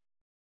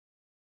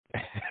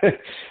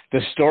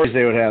stories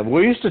they would have.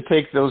 We used to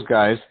take those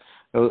guys,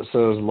 so it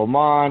was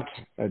Lamont,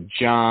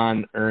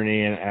 John,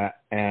 Ernie,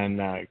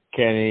 and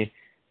Kenny,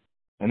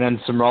 and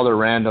then some other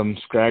random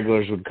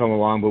scragglers would come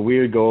along, but we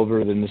would go over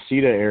to the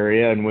Necedah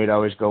area, and we'd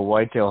always go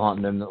whitetail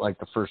hunting in like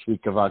the first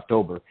week of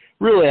October.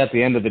 Really, at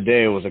the end of the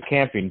day, it was a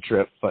camping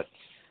trip, but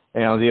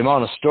you know, the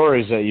amount of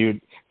stories that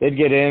they'd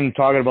get in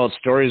talking about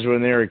stories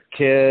when they were a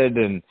kid,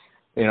 and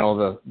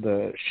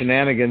the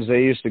shenanigans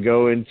they used to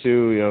go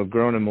into,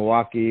 growing in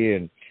Milwaukee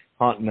and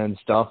hunting and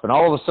stuff. And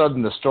all of a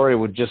sudden the story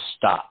would just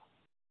stop.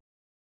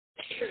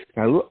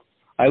 I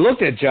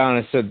looked at John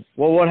and I said,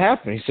 well, what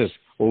happened? He says,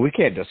 well, we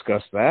can't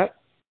discuss that.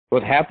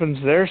 What happens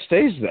there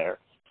stays there.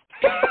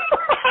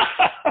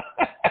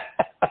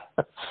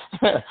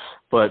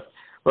 But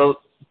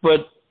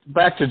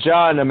back to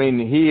John. I mean,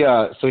 he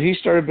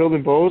started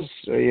building bows,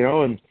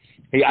 and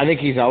I think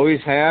he's always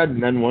had.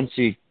 And then once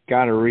he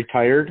got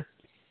retired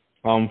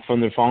from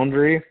the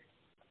foundry,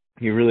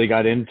 he really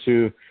got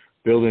into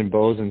building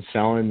bows and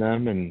selling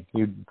them. And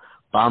he'd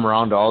bomb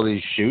around to all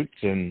these shoots.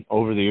 And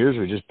over the years,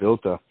 we just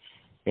built a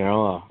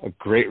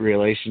great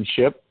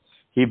relationship.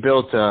 He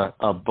built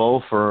a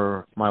bow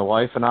for my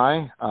wife and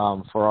I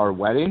for our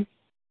wedding.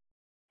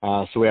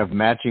 So we have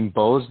matching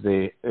bows.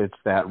 It's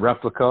that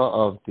replica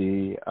of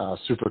the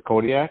Super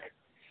Kodiak.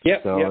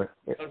 Yep. So,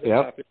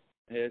 yep.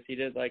 He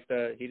did like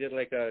a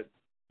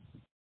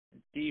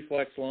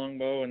D-flex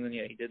longbow, and then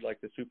he did like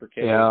the Super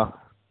K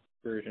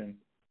version.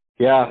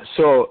 Yeah.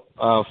 So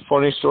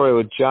funny story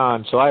with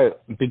John. So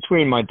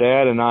between my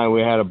dad and I,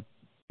 we had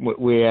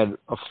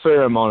a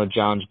fair amount of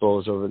John's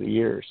bows over the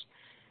years.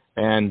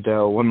 And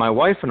when my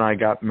wife and I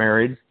got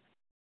married,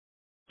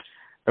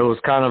 it was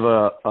kind of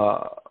a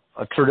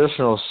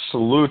traditional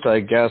salute,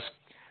 I guess,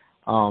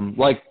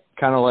 like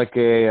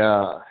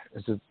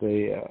is it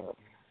the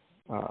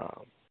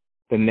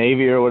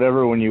Navy or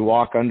whatever, when you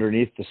walk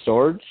underneath the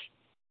swords?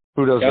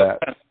 Who does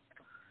that?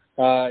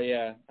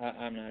 Yeah,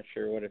 I'm not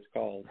sure what it's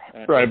called.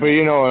 Right, but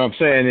you know what I'm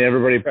saying.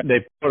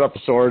 They put up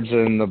the swords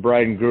and the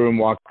bride and groom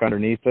walk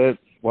underneath it.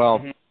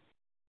 Well,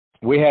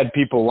 we had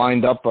people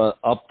lined up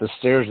the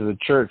stairs of the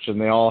church, and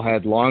they all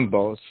had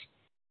longbows.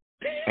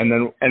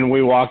 And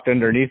we walked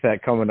underneath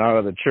that coming out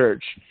of the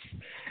church.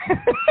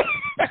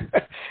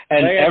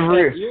 And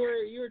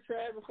you were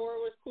tried before it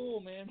was cool,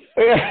 man.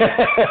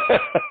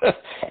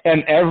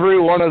 And every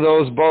one of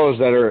those bows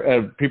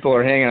that people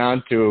are hanging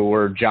on to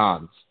were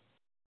John's.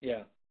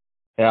 Yeah.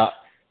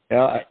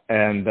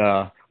 And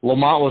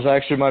Lamont was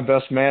actually my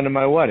best man in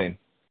my wedding.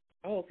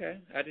 Oh, okay.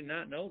 I did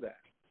not know that.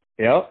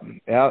 Yep.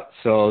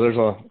 So there's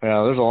a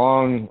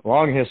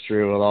long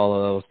history with all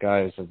of those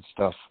guys and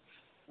stuff.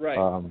 Right.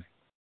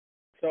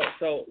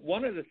 So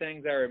one of the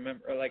things I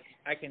remember, like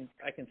I can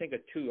think of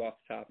two off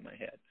the top of my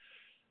head.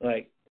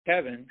 Like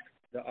Kevin,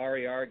 the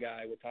RER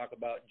guy, would talk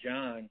about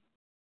John,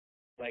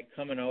 like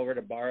coming over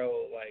to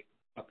borrow like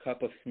a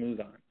cup of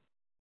Smooth On.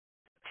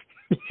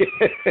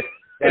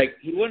 Like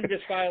he wouldn't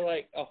just buy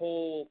like a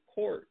whole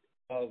quart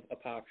of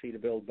epoxy to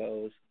build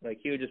bows.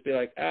 Like he would just be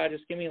like,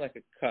 just give me like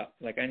a cup.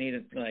 Like I need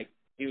it. Like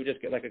he would just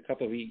get like a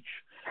cup of each,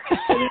 and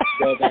then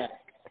go back.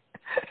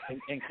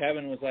 And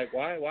Kevin was like,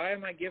 why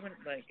am I giving,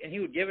 like, and he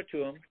would give it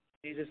to him.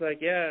 He's just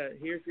like, yeah,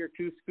 here's your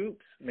 2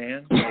 scoops,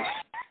 man. Like,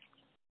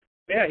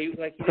 he didn't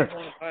want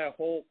to buy a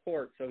whole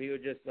quart, so he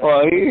would just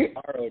borrow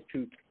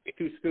two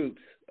scoops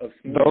of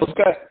Smooth.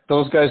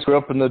 Those guys grew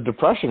up in the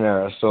Depression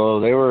era, so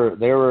they were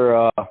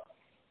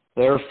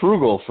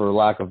frugal, for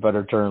lack of a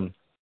better term.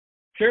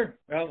 Sure.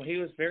 Well, he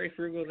was very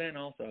frugal then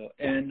also.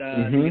 And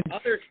the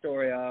other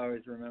story I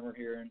always remember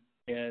hearing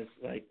is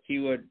like he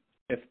would,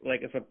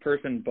 if a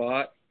person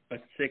bought a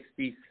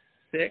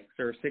 66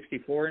 or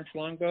 64-inch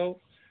longbow,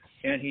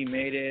 and he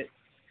made it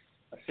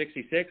a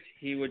 66,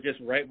 he would just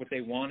write what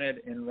they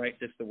wanted and write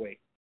just the weight.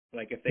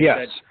 Like if they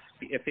said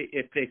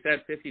if they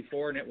said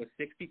 54 and it was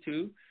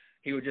 62,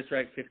 he would just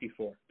write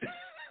 54.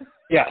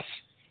 Yes.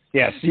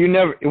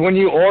 When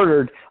you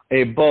ordered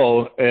a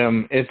bow,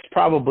 it's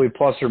probably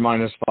plus or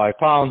minus 5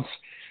 pounds,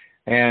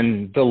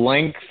 and the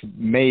length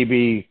may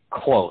be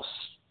close.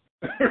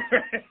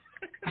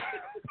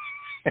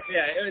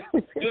 Yeah, it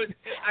was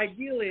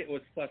ideally it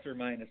was plus or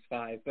minus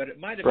 5, but it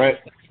might have been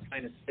plus or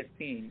minus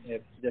 15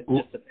 if just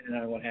depending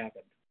on what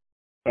happened.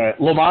 Right.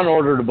 Lamont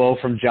ordered a bow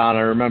from John.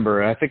 I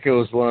remember. I think it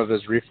was one of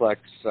his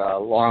reflex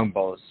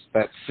longbows,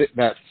 that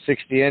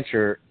 60-inch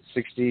or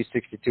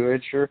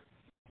 62-incher,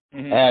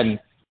 and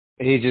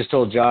he just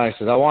told John, he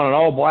said, I want an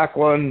all black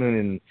one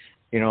and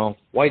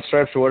white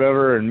stripes or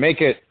whatever, and make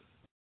it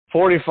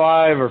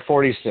 45 or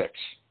 46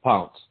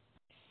 pounds.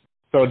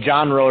 So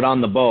John wrote on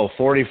the bow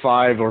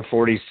 45 or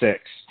 46.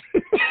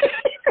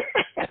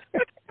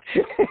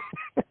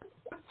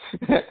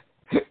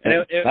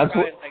 And it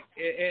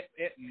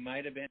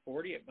might have been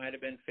 40, it might have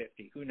been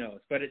 50, who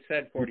knows? But it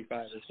said 45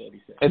 or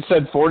 46. It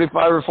said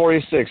 45 or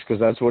 46 because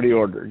that's what he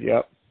ordered.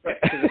 Yep. Right.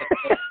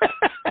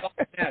 All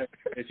that matters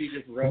is he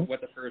just wrote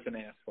what the person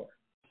asked for.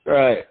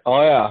 Right.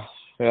 Oh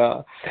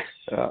yeah.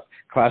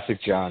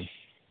 Classic John.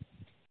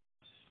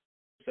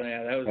 So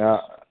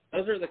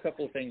those are the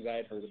couple of things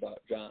I'd heard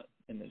about John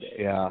in the day.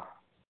 Yeah.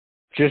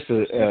 Just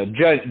a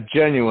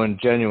genuine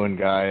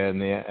guy at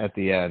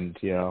the end,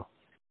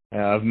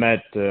 I've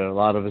met a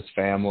lot of his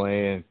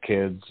family and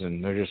kids,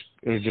 and they're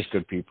just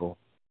good people.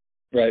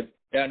 Right.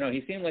 Yeah, no,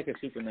 he seemed like a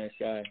super nice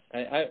guy.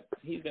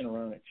 He's been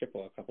around at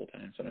Chippewa a couple of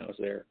times when I was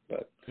there,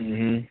 but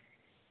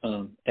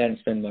hadn't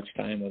spent much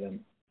time with him.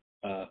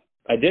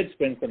 I did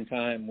spend some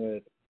time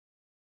with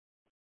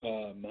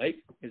Mike.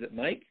 Is it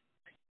Mike?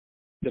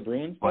 The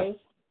Bruins What? both?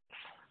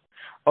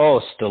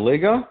 Oh,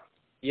 Staliga?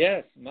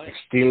 Yes, Mike. Is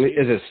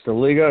it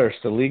Staliga or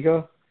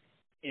Staliga?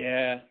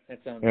 Yeah,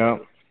 that sounds Yeah.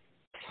 right.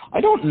 I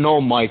don't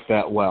know Mike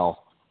that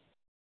well.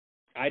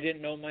 I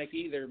didn't know Mike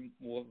either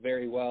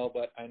very well,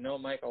 but I know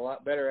Mike a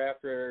lot better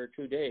after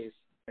 2 days.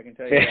 I can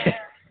tell you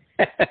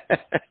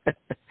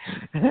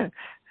that.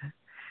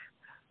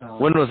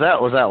 When was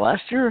that? Was that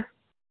last year?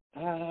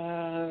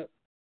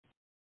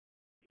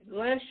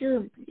 Last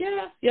year,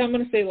 yeah, I'm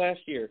going to say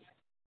last year.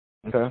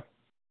 Okay.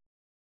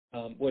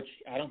 Which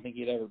I don't think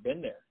he'd ever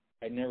been there.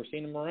 I'd never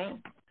seen him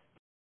around.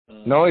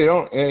 No, you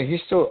don't.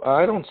 He's still.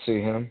 I don't see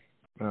him.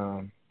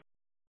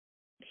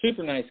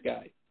 Super nice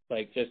guy.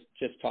 Like just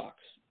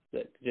talks.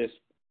 Like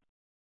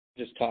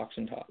just talks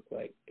and talks.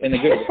 Like in a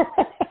good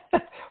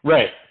way.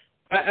 Right.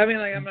 I mean,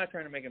 like I'm not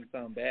trying to make him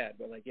sound bad,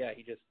 but like yeah,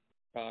 he just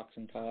talks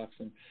and talks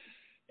and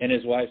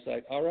his wife's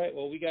like, all right,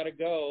 well we got to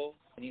go,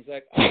 and he's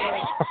like, all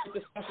right, put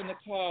the stuff in the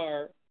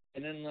car,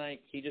 and then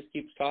like he just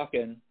keeps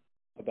talking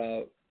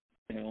about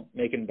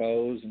making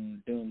bows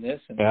and doing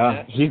this and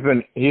that. He's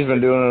been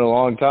doing it a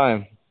long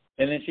time.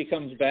 And then she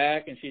comes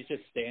back and she's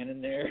just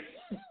standing there.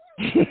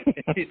 And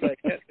she's like,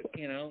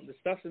 the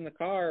stuff's in the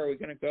car. Are we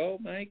gonna go,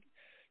 Mike?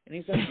 And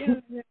he's like,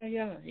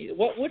 yeah.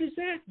 What is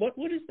that?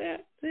 What is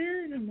that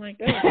there? And I'm like,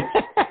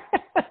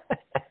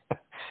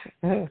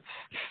 oh.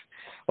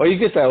 Well, you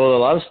get that with a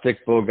lot of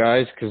stick bow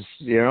guys because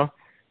you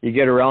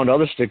get around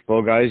other stick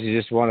bow guys, you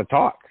just want to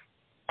talk.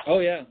 Oh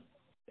yeah,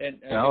 and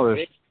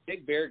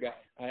big bear guy.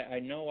 I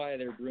know why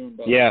they're Bruin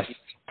bows. Yes.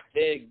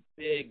 Big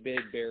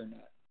bear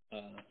nut.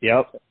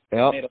 Yep. It made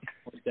a lot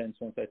more sense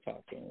once I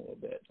talked to him a little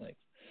bit. Like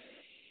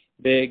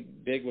big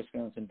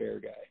Wisconsin bear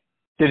guy.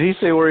 Did he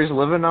say where he's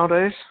living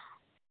nowadays?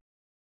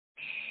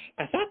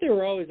 I thought they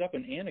were always up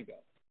in Anago.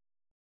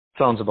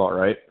 Sounds about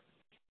right.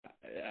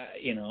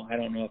 I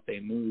don't know if they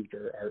moved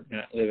or are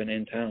not living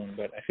in town,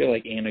 but I feel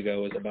like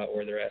Anago is about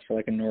where they're at for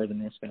like a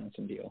northern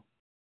Wisconsin deal.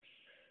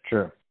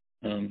 Sure.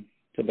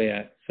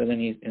 So then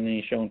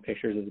he's showing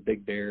pictures of the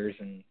big bears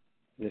and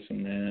this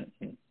and that.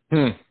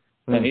 And,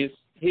 but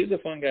he's a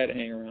fun guy to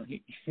hang around.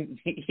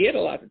 He had a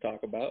lot to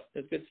talk about.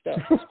 It's good stuff.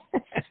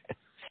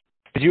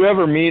 Did you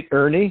ever meet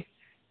Ernie?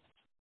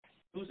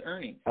 Who's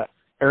Ernie?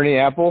 Ernie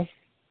Apple.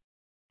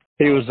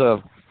 He was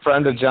a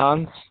friend of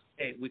John's.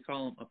 Hey, we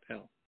call him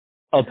Appel.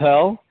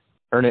 Appel?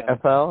 Ernie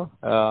Appel?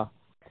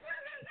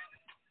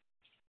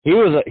 He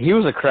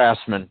was a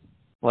craftsman.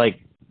 Like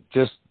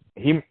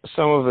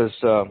some of his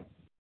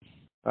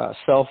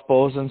self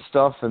bows and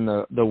stuff and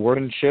the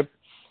workmanship.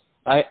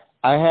 I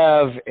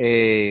have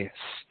a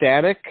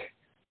static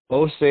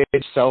Osage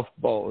self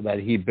bow that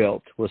he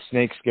built with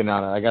snakeskin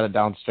on it. I got it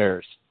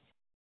downstairs.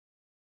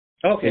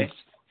 Okay.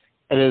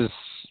 It is.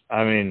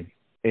 I mean,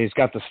 he's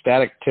got the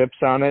static tips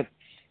on it.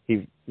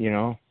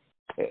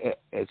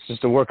 It's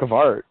just a work of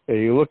art.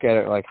 You look at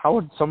it like, how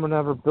would someone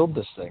ever build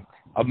this thing?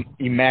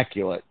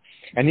 Immaculate.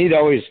 And he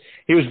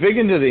was big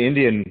into the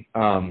Indian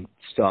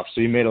stuff.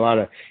 So he made a lot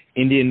of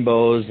Indian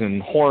bows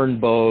and horn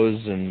bows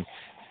and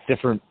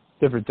different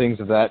things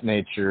of that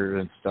nature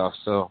and stuff.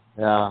 So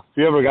yeah, if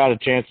you ever got a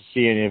chance to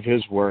see any of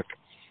his work,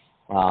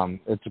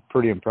 it's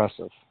pretty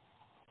impressive.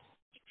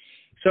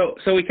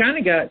 So we kind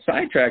of got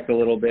sidetracked a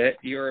little bit.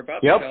 You were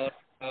about to tell us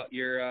about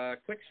your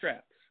quick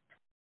straps.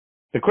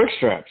 The quick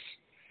straps.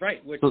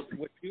 Right, which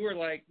you were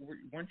like,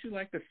 weren't you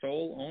like the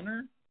sole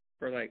owner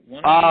for like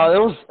one? It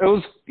was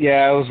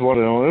one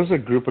of them. It was a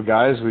group of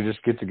guys. We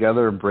just get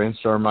together and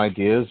brainstorm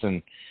ideas,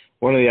 and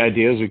one of the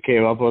ideas we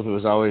came up with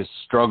was always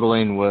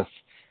struggling with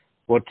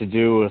what to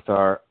do with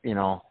our,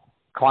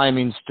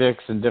 climbing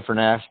sticks and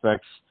different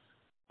aspects.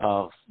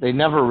 They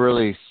never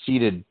really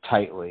seated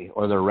tightly,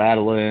 or they're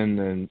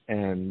rattling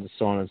and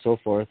so on and so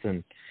forth.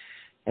 And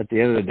at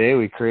the end of the day,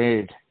 we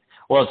created.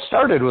 Well, it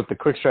started with the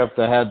quick strap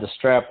that had the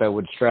strap that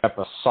would strap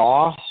a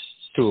saw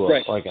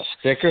to like a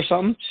stick or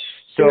something.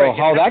 So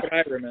how that what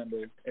I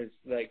remember is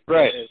like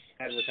it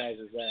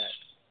advertises that.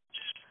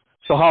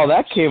 So how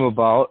that came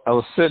about, I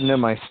was sitting in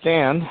my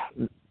stand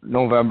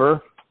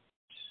November,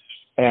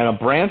 and a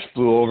branch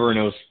blew over and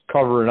it was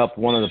covering up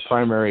one of the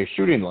primary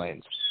shooting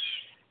lanes.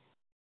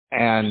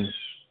 And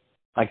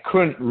I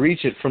couldn't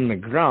reach it from the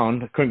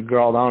ground. I couldn't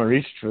crawl down and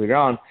reach it from the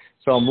ground.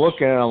 So I'm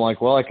looking and I'm like,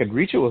 well, I could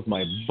reach it with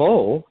my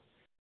bow.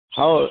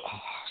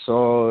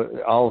 So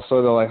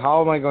they're like,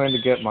 how am I going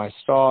to get my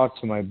saw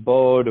to my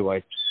bow? Do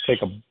I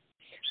take a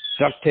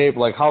duct tape?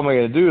 Like, how am I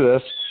going to do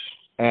this?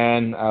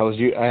 And I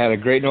had a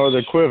Great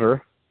Northern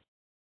quiver.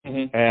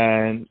 Mm-hmm.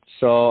 And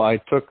so I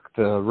took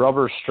the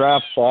rubber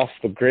straps off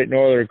the Great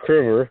Northern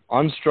quiver,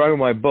 unstrung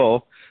my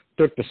bow,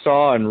 took the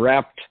saw and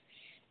wrapped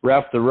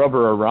the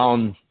rubber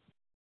around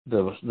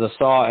the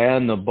saw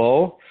and the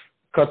bow,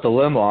 cut the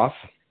limb off.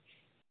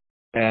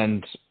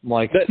 And I'm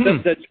like,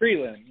 the tree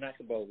limb, not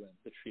the bow limb,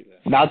 the tree limb.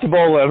 Not the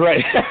bow limb,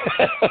 right.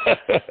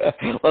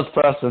 Let's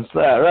process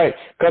that, right.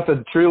 Cut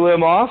the tree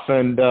limb off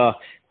and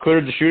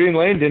cleared the shooting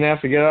lane, didn't have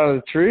to get out of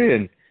the tree,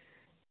 and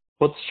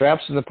put the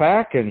straps in the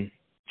pack and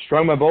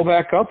strung my bow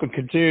back up and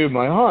continued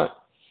my hunt.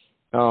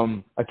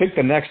 I think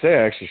the next day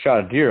I actually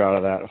shot a deer out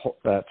of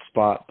that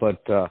spot,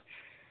 but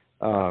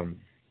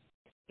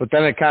But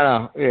then it kind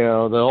of,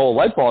 the whole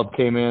light bulb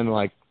came in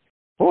like,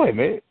 boy,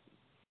 man,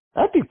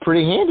 that'd be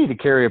pretty handy to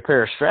carry a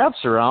pair of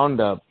straps around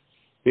to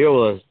be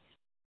able to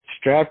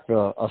strap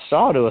a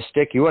saw to a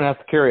stick. You wouldn't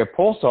have to carry a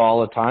pole saw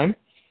all the time.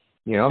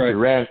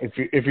 Right.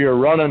 If you were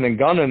running and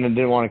gunning and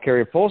didn't want to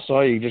carry a pole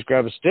saw, you just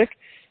grab a stick,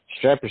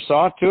 strap your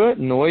saw to it,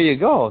 and away you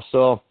go.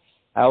 So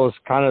that was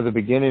kind of the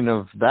beginning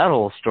of that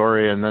whole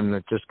story, and then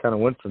it just kind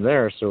of went from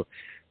there. So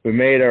we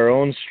made our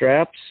own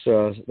straps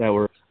that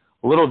were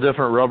a little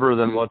different rubber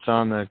than what's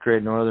on the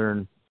Great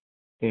Northern,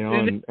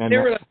 And they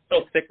were like a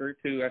little thicker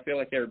too. I feel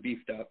like they were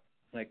beefed up.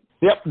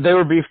 Yep, they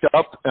were beefed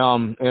up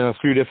in a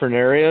few different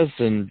areas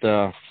and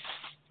a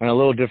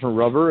little different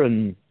rubber,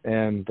 and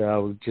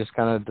we just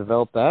kind of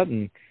developed that,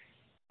 and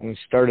we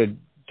started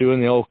doing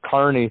the old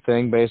carny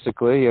thing,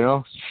 basically,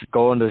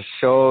 going to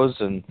shows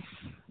and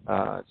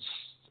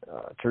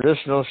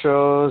traditional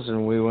shows,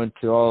 and we went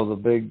to all the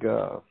big,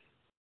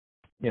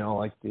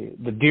 like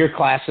the deer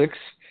classics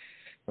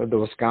of the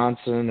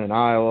Wisconsin and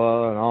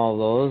Iowa and all of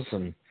those,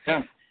 and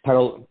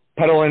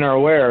peddling our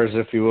wares,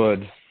 if you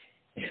would.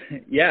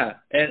 Yeah,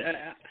 and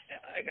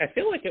I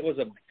feel like it was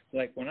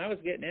when I was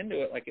getting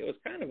into it, it was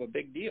kind of a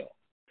big deal.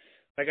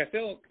 I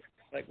feel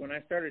like when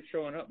I started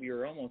showing up, you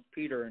were almost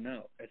petering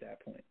out at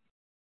that point.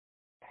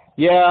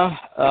 Yeah,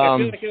 I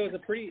feel like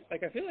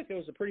it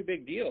was a pretty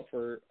big deal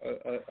for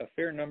a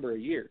fair number of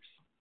years.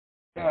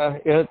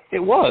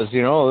 It was.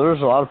 There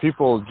was a lot of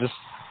people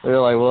they're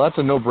like, well, that's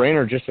a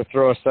no-brainer just to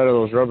throw a set of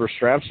those rubber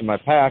straps in my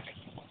pack.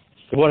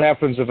 What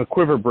happens if a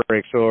quiver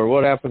breaks, or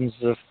what happens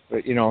if,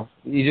 it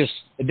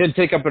didn't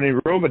take up any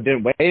room, it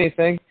didn't weigh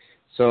anything.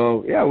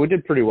 So, yeah, we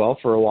did pretty well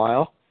for a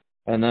while.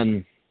 And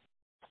then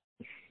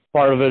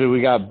part of it, we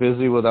got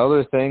busy with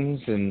other things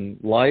in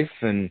life,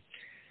 and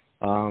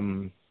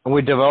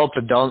we developed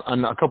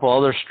a couple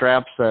other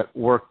straps that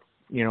work,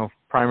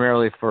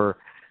 primarily for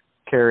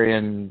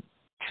carrying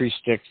tree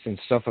sticks and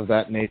stuff of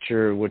that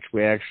nature, which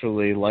we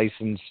actually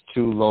licensed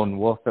to Lone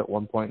Wolf at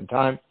one point in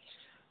time.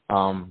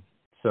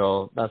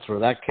 So that's where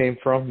that came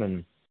from,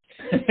 and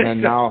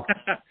now.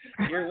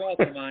 You're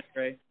welcome,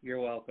 Andre. You're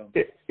welcome.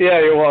 Yeah,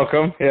 you're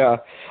welcome. Yeah,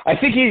 I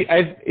think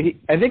I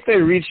think they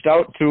reached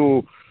out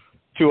to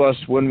us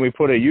when we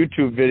put a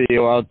YouTube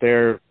video out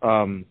there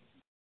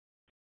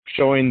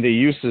showing the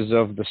uses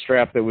of the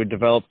strap that we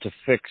developed to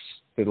fix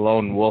the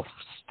Lone Wolf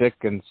stick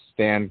and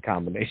stand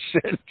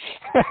combination.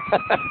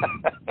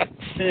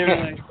 They were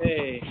like,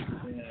 hey,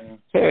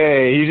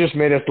 hey, you just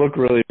made us look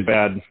really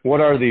bad.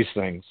 What are these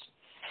things?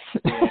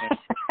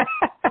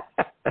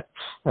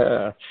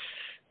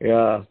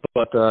 Yeah,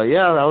 but that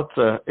was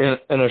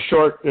in a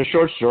short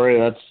story.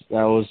 That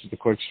was the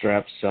quick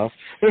strap stuff.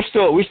 We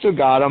still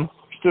got them,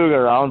 still get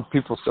around.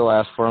 People still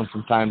ask for them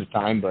from time to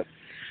time, but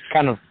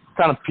kind of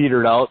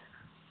petered out.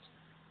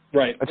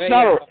 Right.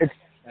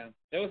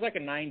 It was like a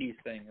 '90s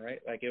thing,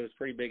 right? It was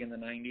pretty big in the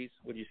 '90s.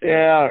 Would you say?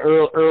 Yeah,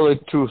 early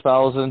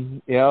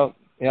 2000. Yep,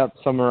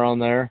 somewhere around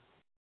there.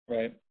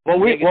 Right. What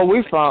we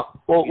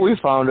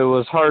found it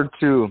was hard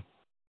to.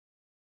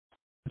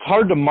 It's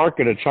hard to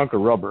market a chunk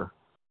of rubber.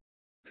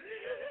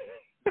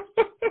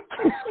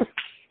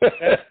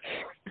 That's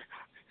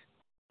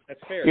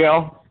fair.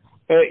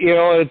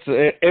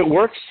 It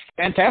works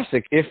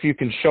fantastic if you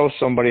can show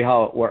somebody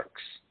how it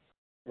works.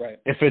 Right.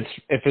 If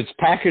it's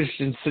packaged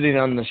and sitting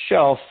on the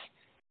shelf.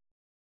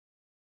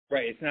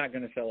 Right. It's not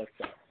going to sell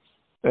itself.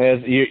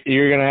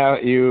 You're going to have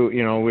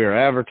we were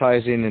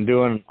advertising and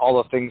doing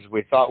all the things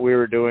we thought we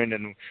were doing,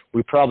 and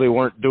we probably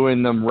weren't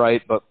doing them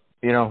right, but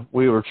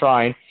we were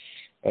trying.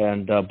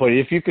 And but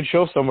if you could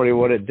show somebody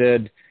what it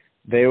did,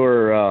 they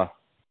were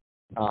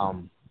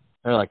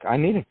they're like, I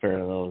need a pair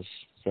of those.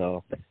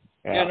 So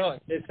yeah, no,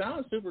 it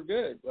sounds super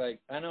good.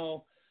 I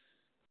know,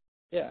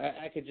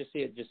 I could just see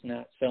it just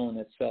not selling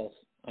itself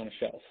on a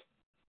shelf.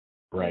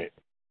 Right.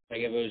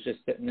 If it was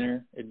just sitting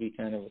there, it'd be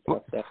kind of a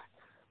tough stuff.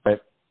 Right.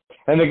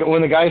 And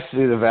when the guys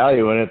see the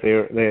value in it,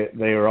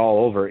 they were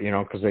all over it,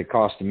 because they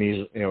cost them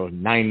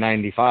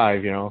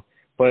 $9.95,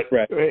 But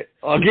right.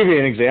 I'll give you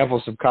an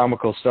example, some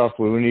comical stuff.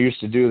 When you used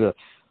to do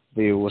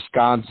the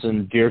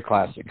Wisconsin Deer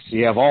Classics,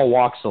 you have all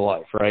walks of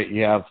life, right?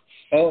 You have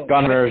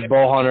gunners,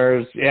 bow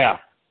hunters, yeah.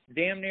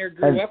 Damn near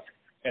grew up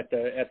at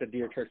the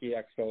Deer Turkey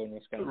Expo in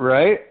Wisconsin.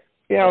 Right?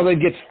 They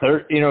get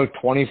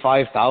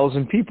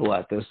 25,000 people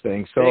at this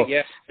thing. So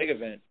big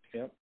event.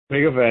 Yep.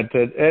 Big event,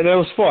 and it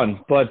was fun.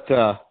 But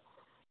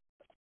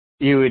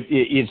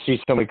you'd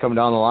see somebody come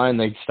down the line,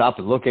 they'd stop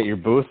and look at your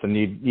booth, and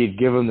you'd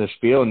give them the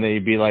spiel, and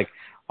they'd be like,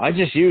 I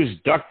just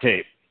used duct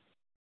tape.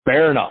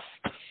 Fair enough.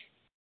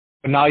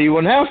 But now you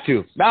wouldn't have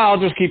to. Now I'll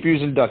just keep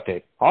using duct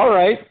tape. All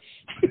right.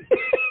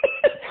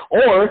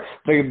 Or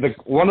the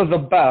one of the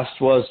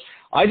best was,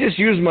 I just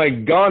use my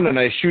gun and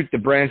I shoot the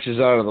branches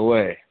out of the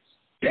way.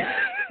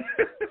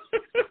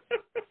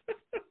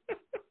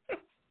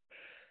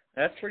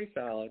 That's pretty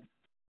solid.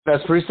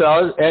 That's pretty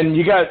solid. And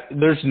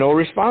there's no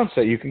response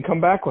that you can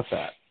come back with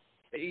that.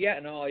 Yeah,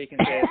 no, all you can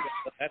say is,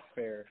 that's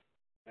fair.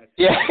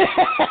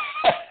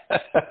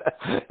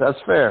 That's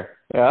fair.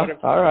 Yeah.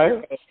 All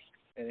right.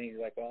 And he's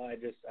like, well, I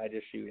just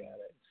shoot at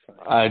it. It's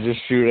I just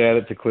shoot at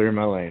it to clear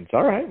my lanes.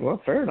 All right,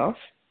 well, fair enough.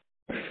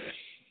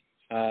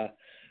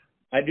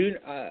 I do.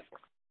 I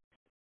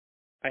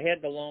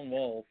had the lone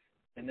wolf,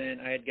 and then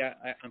I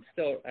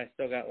still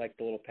got like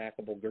the little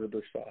packable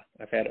Gerber saw.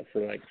 I've had it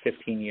for like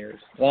 15 years,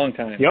 long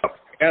time. Yep.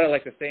 I got it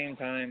like the same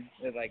time.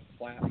 It like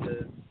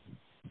collapses.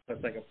 So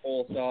it's like a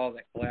pole saw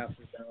that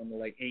collapses down to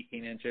like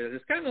 18 inches.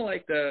 It's kind of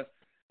like the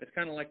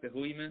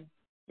Huyman,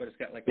 but it's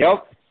got like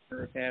a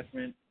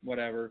attachment,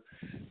 whatever.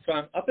 So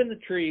I'm up in the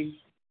tree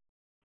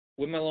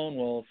with my lone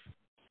wolf.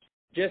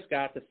 Just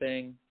got the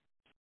thing,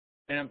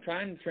 and I'm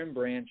trying to trim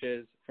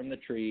branches from the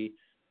tree,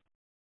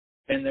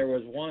 and there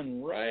was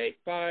one right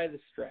by the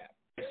strap.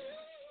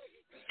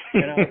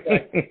 And I was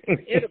like,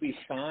 it'll be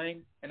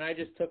fine. And I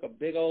just took a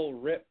big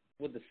old rip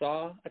with the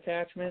saw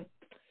attachment.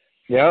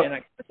 Yeah. And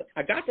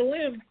I got the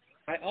limb.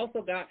 I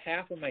also got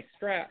half of my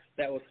strap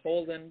that was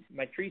holding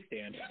my tree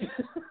stand.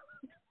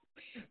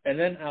 And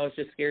then I was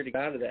just scared to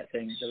get out of that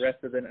thing. The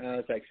rest of it, I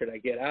was like, should I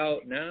get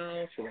out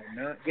now? Should I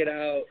not get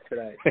out? Should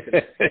I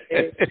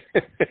stay?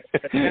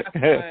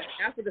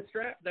 Half of the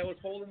strap that was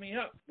holding me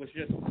up was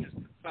just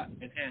cut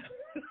in half.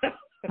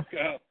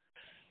 So,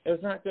 it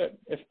was not good.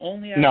 If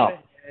only I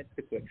had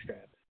the quick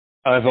strap.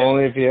 If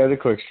only if you had the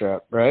quick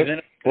strap, right? Then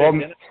I could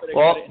have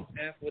cut it in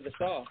half with a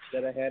saw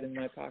that I had in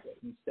my pocket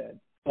instead.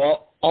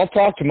 Well, I'll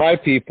talk to my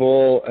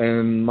people,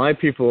 and my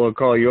people will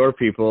call your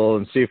people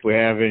and see if we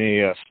have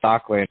any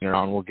stock laying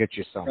around. We'll get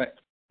you some.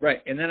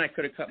 Right. And then I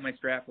could have cut my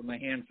strap with my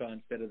handsaw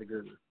instead of the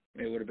Gerber.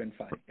 It would have been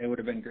fine. It would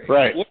have been great.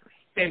 Right.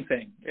 Same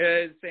thing.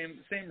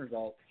 Same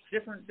result.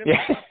 Different.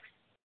 Yeah.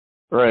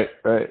 Right.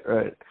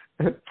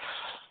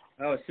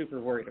 I was super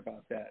worried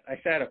about that. I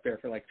sat up there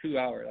for like 2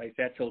 hours. I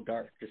sat till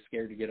dark, just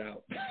scared to get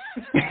out.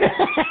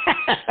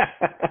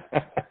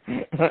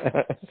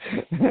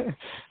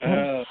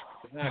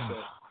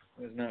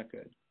 It was not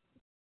good.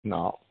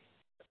 No.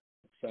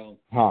 So.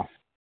 Huh.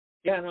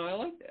 Yeah, no, I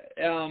like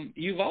that.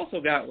 You've also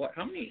got what?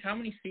 How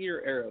many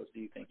cedar arrows do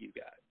you think you've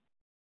got?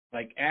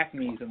 Like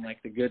Acme's and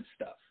like the good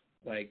stuff,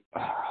 like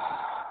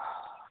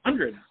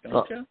hundreds,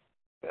 don't you?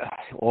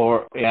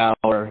 Or I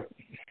don't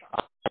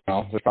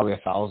know, there's probably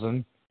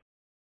 1,000.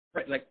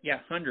 Right, like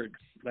hundreds.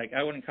 Like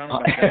I wouldn't count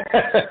them myself.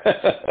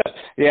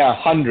 Yeah,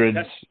 hundreds.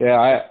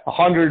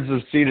 Hundreds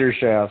of cedar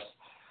shafts.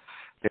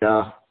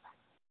 Yeah.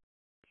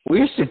 We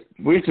used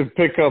to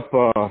pick up.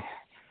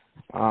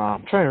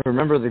 I'm trying to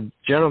remember the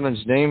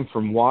gentleman's name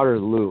from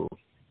Waterloo.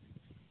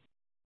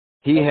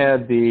 He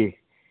made the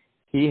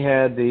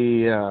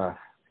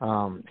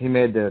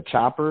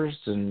choppers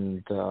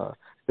and the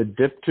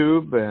dip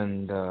tube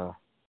and.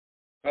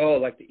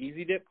 Like the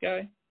Easy Dip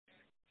guy.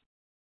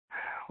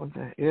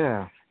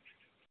 Yeah.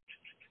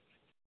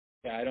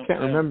 Yeah, I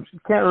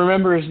can't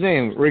remember his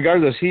name.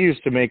 Regardless, he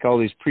used to make all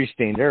these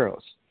pre-stained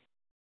arrows.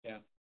 Yeah.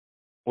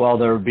 Well,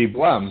 there would be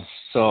blems,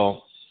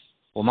 so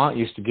Lamont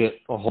used to get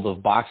a hold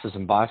of boxes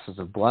and boxes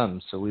of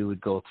blems, so we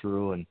would go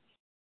through and,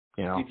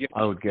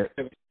 I would get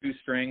 2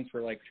 strings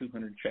for like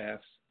 200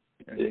 shafts.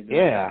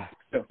 Yeah.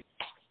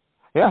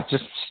 Yeah,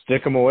 just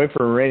stick them away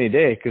for a rainy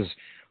day, because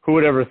who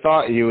would ever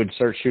thought you would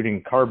start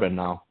shooting carbon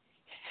now?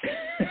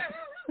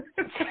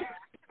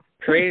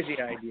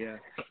 Crazy idea.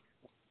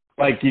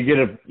 Like you get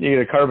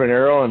a carbon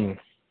arrow and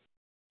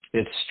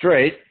it's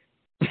straight.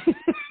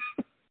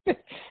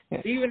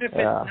 Even if it's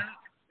not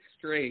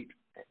straight,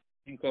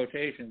 in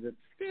quotations, it's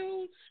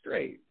still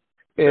straight.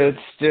 It's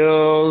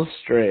still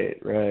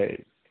straight,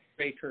 right?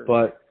 Straighter.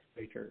 But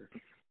straighter.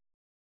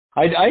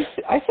 I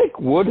think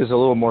wood is a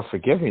little more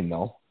forgiving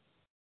though.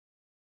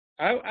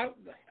 I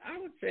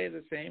would say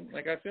the same.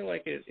 Like I feel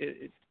like it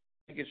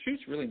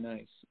shoots really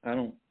nice. I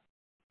don't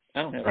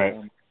have a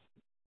problem.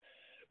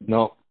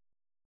 No.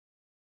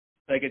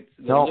 Like it's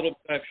the little bit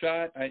I've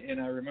shot,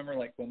 and I remember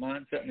like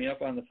Lamont set me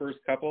up on the first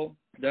couple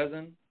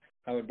dozen.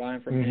 I would buy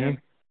them from him,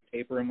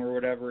 taper them or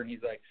whatever, and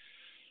he's like,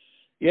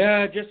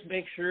 "Yeah, just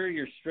make sure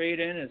your straight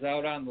end is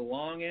out on the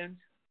long end,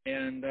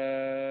 and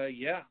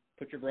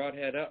put your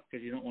broadhead up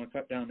because you don't want to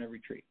cut down every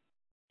tree."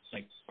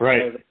 Like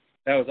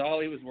that was all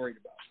he was worried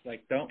about.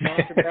 Like, don't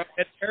mount your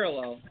broadhead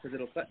parallel because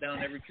it'll cut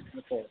down every tree in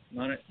the forest.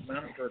 Mount it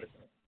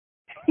vertical,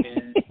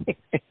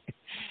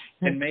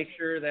 and make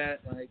sure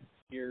that like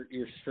your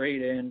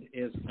straight end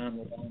is on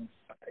the long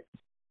side.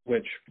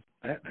 Which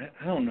I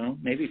don't know.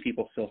 Maybe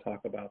people still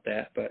talk about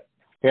that, but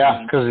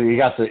yeah, because you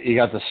got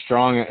the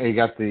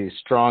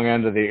strong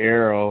end of the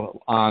arrow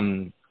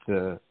on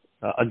the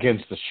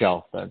against the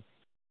shelf then.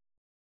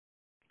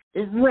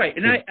 Right,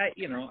 and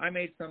I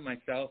made some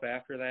myself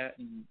after that,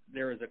 and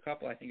there was a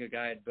couple. I think a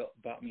guy had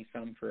bought me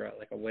some for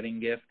like a wedding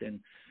gift, and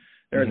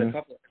there was a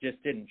couple that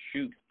just didn't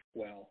shoot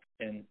well,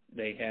 and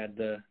they had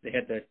the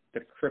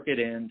crooked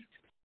end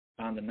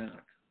on the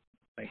knock.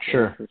 Like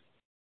sure.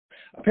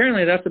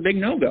 Apparently, that's a big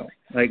no-go.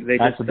 Like they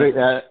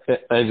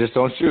just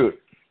don't shoot.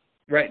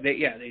 Right.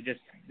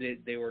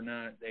 They were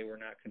not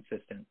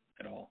consistent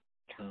at all.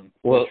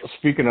 Well,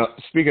 speaking of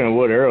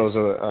wood arrows,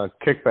 a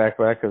kickback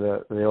back of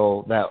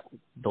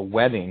the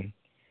wedding,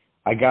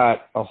 I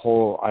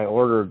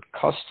ordered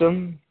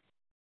custom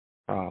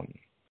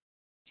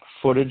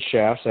footed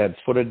shafts. I had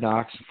footed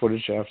nocks,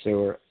 footed shafts. They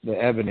were the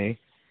ebony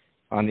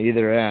on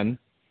either end.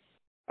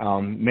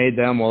 Made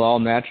them with all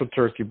natural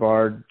turkey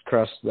barred,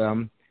 crest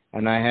them.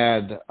 And I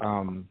had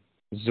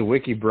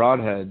Zwicky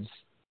broadheads,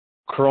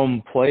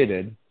 chrome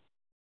plated.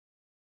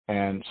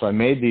 And so I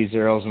made these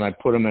arrows and I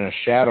put them in a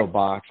shadow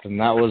box, and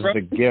that was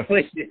the gift.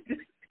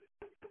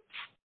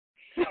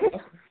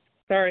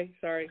 Sorry.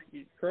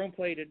 Chrome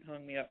plated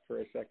hung me up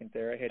for a second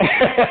there. I had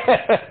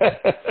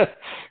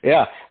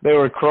Yeah, they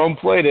were chrome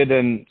plated,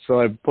 and so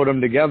I put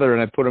them together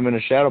and I put them in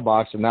a shadow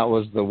box, and that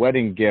was the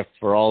wedding gift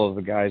for all of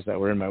the guys that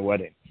were in my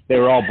wedding. They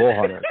were all bull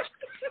hunters.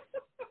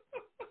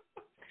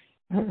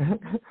 Who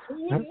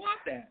wouldn't want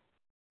that?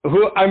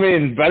 I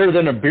mean, better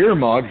than a beer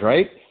mug,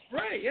 right?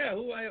 Right, yeah.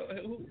 Who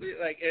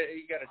like,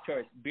 you got a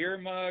choice: beer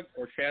mug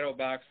or shadow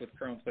box with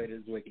chrome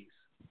plated Zwickies.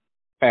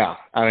 Yeah,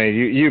 I mean,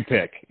 you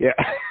pick. Yeah.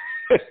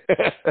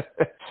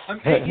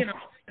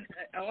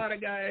 A lot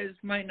of guys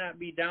might not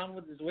be down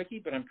with the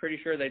Zwicky, but I'm pretty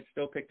sure they'd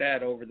still pick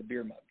that over the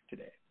beer mug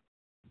today.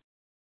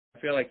 I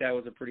feel like that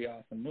was a pretty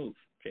awesome move,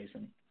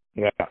 Jason.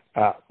 Yeah.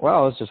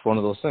 Well, it's just one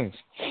of those things.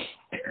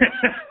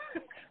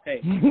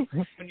 Hey,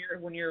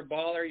 when you're a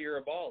baller, you're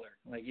a baller.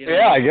 Like, you know,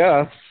 yeah, I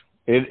guess.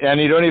 And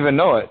you don't even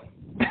know it.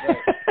 Right.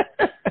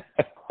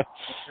 If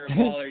you're a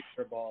baller,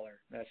 you're a baller.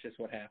 That's just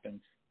what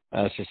happens.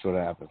 That's just what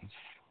happens.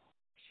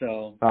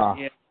 So,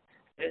 yeah.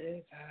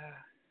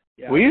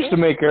 We used to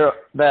make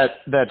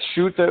that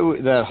shoot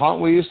that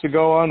hunt we used to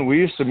go on. We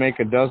used to make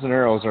a dozen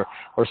arrows,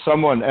 or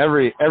someone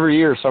every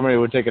year somebody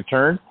would take a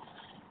turn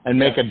and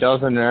make a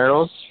dozen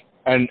arrows,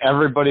 and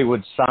everybody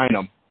would sign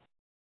them.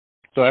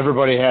 So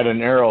everybody had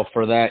an arrow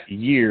for that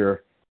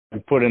year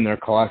and put in their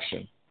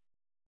collection.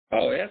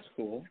 Oh, that's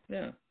cool.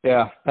 Yeah.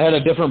 Yeah, I had a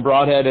different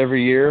broadhead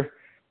every year.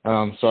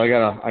 So I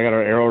got an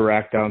arrow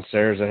rack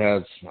downstairs that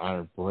has, I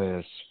don't know,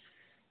 it's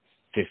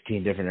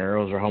 15 different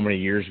arrows, or how many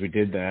years we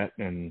did that,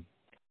 and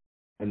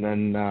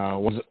then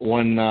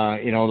when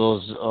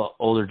those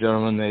older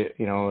gentlemen, they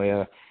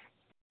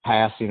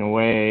passing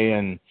away,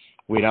 and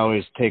we'd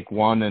always take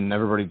one and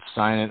everybody'd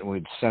sign it, and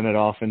we'd send it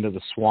off into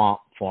the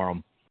swamp for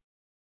them.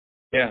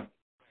 Yeah.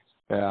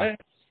 Yeah.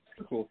 That's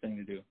a cool thing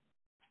to do.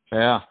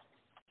 Yeah.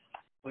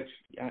 Which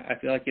I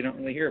feel like you don't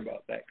really hear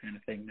about that kind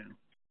of thing now.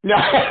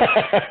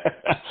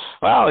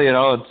 Well,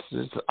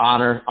 it's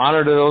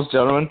honor to those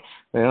gentlemen.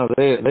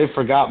 They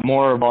forgot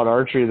more about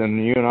archery than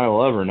you and I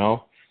will ever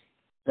know.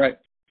 Right.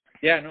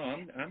 Yeah, no,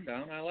 I'm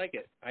down. I like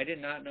it. I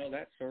did not know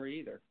that story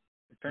either.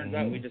 It turns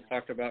out we just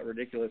talked about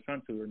ridiculous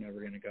hunts we were never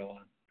going to go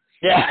on.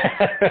 Yeah.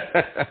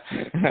 We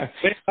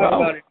didn't talk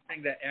about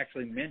anything that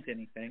actually meant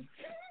anything.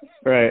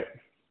 Right.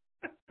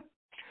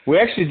 We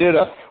actually did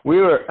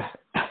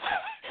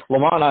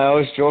Lamont and I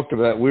always joked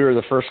about we were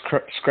the first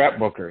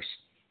scrapbookers.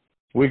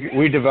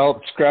 We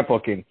developed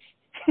scrapbooking.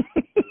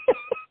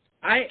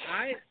 I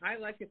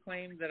like to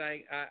claim that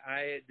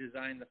I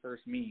designed the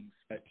first memes,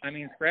 but I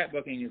mean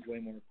scrapbooking is way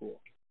more cool.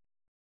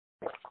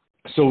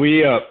 So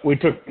we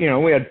took,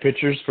 we had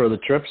pictures for the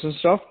trips and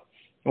stuff.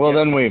 Well,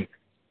 then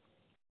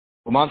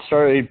Lamont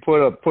started, he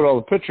put all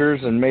the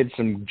pictures and made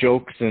some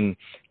jokes and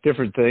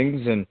different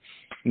things, and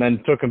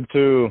then took them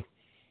to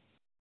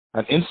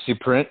an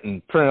Instaprint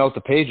and printed out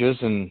the pages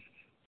and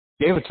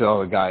gave it to all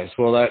the guys.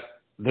 Well,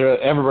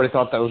 everybody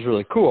thought that was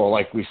really cool.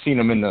 Like, we seen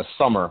them in the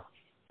summer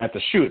at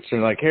the shoots,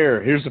 and like,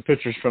 here's the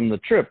pictures from the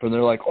trip, and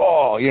they're like,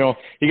 oh, you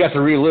got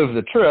to relive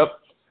the trip.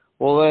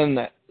 Well,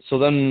 then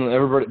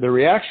everybody, the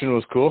reaction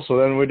was cool. So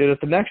then we did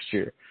it the next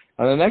year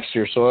and the next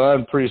year. So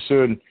then pretty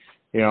soon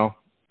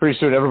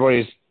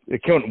they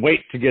couldn't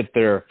wait to get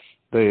the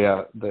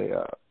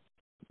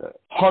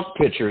hunt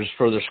pictures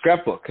for their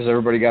scrapbook, because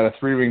everybody got a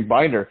 3-ring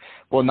binder.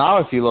 Well, now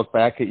if you look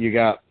back, you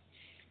got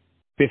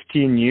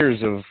 15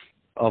 years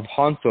of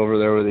hunts over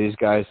there with these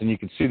guys, and you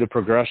can see the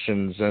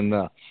progressions and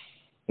the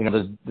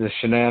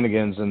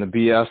shenanigans and the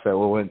BS that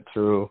we went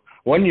through.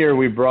 One year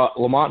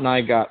Lamont and I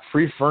got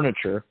free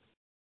furniture.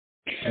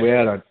 We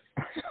had Was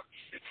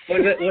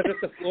it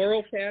the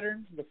floral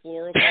pattern? The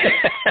floral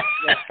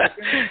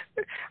pattern?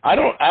 I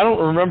don't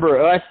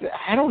remember.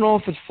 I don't know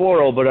if it's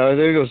floral, but I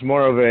think it was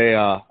more of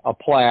a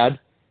plaid.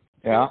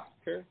 Yeah.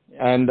 Sure.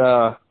 Yeah. And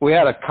we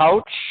had a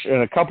couch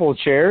and a couple of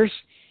chairs,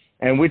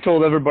 and we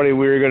told everybody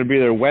we were going to be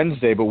there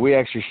Wednesday, but we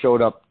actually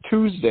showed up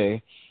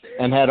Tuesday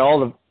and had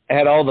all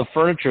the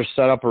furniture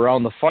set up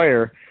around the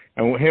fire,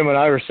 and him and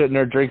I were sitting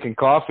there drinking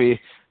coffee,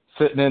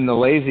 sitting in the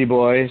Lazy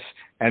Boys,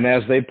 and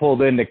as they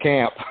pulled into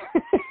camp.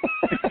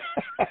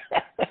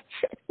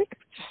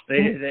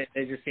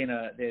 They just seen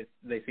a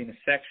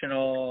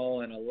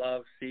sectional and a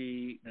love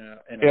seat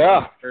and a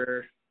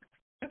rocker.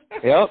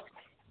 Yep.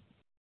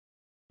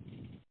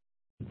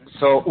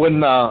 So when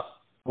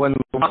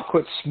Lamont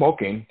quit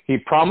smoking, he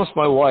promised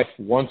my wife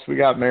once we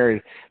got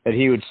married that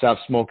he would stop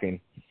smoking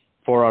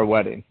for our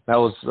wedding. That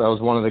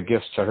was one of the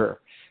gifts to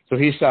her. So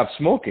he stopped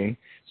smoking.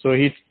 So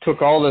he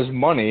took all his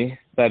money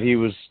that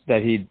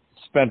he'd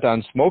spent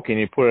on smoking,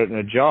 he put it in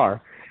a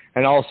jar,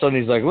 and all of a sudden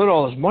he's like, "Look at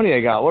all this money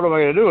I got. What am I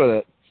going to do with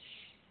it?"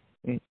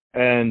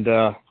 And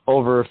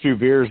over a few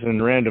beers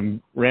and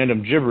random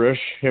gibberish,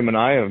 him and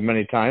I have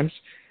many times,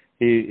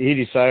 he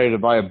decided to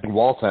buy a big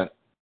wall tent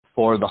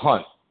for the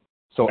hunt,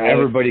 so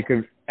everybody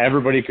could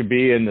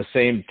be in the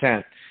same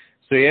tent.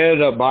 So he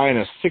ended up buying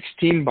a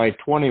 16 by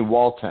 20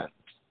 wall tent.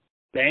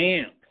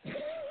 Damn.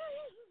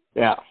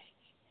 Yeah.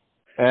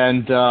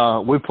 And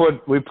we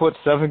put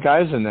 7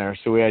 guys in there.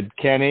 So we had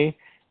Kenny,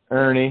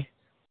 Ernie,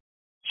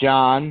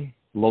 John,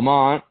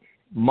 Lamont,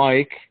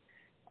 Mike,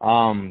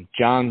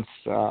 John's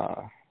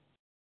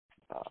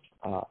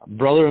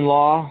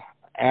brother-in-law,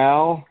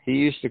 Al. He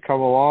used to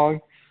come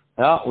along.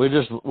 Yeah,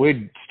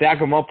 we'd stack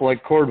them up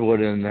like cordwood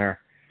in there.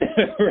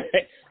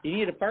 Right. You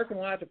need a parking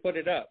lot to put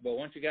it up, but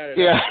once you got it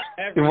yeah.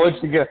 up, Once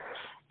you get,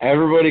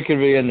 everybody could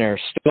be in there.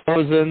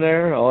 Stones in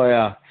there. Oh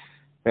yeah.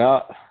 Yeah.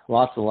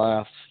 Lots of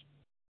laughs.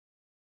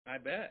 I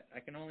bet.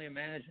 I can only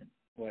imagine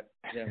what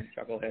them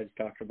chuckleheads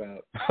talked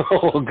about.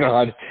 Oh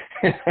God.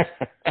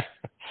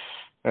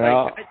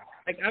 Yeah.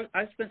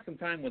 I spent some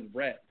time with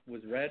Red.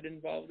 Was Red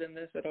involved in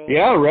this at all?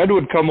 Yeah, Red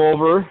would come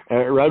over.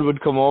 Red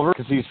would come over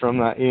because he's from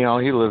that. You know,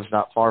 he lives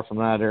not far from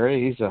that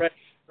area. He's a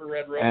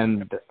Red Road.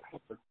 And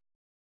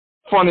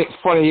funny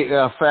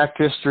fact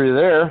history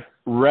there.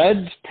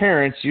 Red's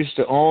parents used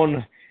to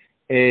own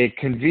a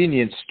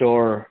convenience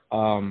store.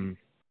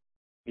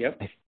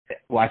 Yep.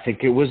 Well, I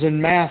think it was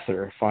in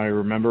Mather, if I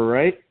remember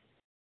right.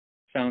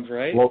 Sounds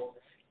right. Well,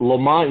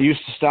 Lamont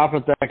used to stop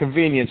at that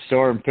convenience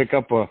store and pick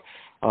up a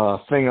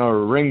thing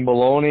of ring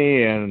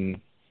bologna and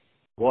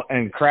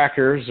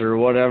crackers or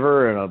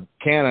whatever and a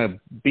can of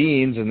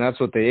beans, and that's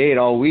what they ate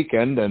all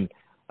weekend. And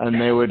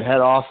they would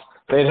head off.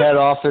 They'd head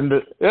off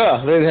into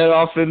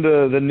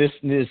the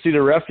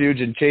Nisita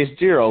Refuge and chase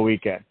deer all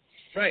weekend.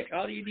 Right.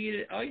 All you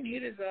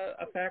need is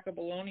a pack of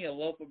bologna, a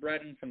loaf of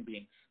bread, and some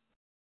beans.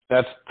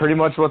 That's pretty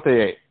much what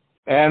they ate,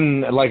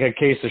 and like a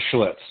case of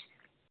Schlitz.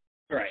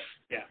 Right.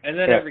 Yeah. And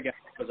then every guy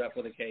goes up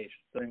with a case.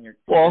 So then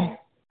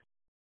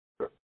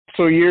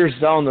So years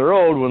down the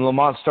road, when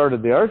Lamont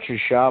started the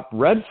archery shop,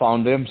 Red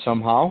found him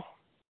somehow.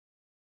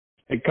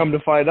 And come to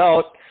find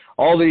out,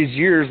 all these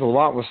years,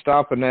 Lamont was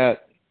stopping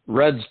at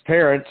Red's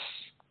parents'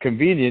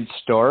 convenience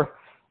store,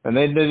 and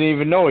they didn't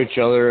even know each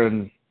other.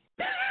 And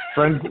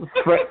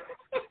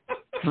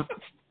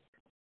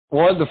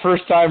the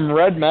first time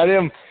Red met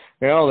him,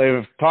 you know, they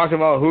were talking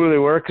about who they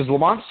were, because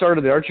Lamont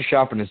started the archery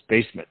shop in his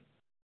basement.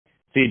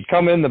 So he'd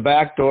come in the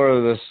back door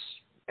of this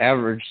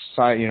average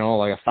size, you know,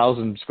 like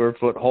 1,000 square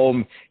foot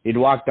home. He'd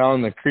walk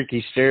down the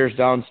creaky stairs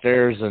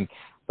downstairs, and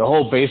the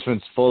whole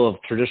basement's full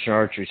of traditional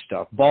archery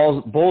stuff.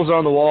 Bulls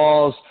on the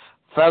walls,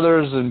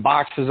 feathers and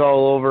boxes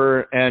all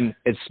over, and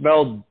it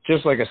smelled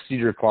just like a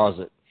cedar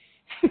closet.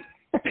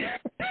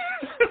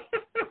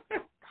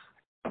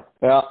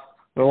 Yeah,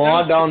 the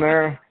lawn down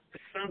there.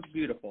 It sounds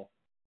beautiful.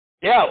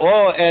 Yeah,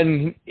 well,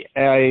 and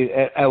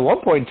at one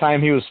point in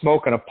time, he was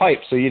smoking a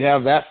pipe, so you'd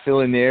have that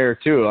filling the air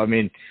too. I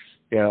mean,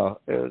 yeah,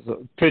 it was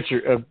a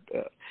picture.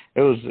 It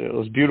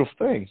was beautiful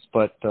things.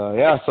 But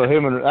yeah, so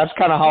that's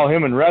kind of how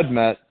him and Red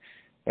met.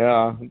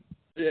 Yeah.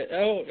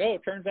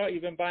 It turns out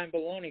you've been buying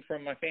bologna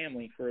from my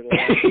family for the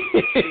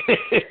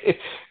last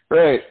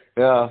right.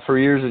 Yeah, for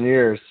years and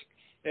years.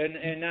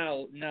 And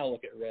now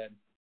look at Red.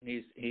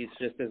 He's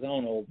just his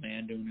own old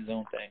man doing his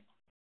own thing.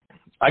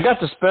 I got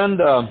to spend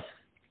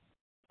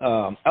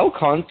elk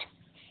hunt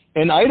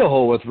in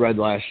Idaho with Red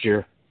last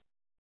year.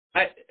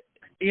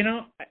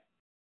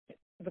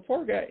 The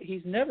poor guy,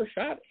 he's never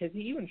shot. Has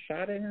he even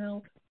shot at an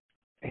elk?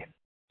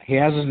 He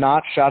has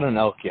not shot an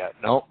elk yet.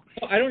 No.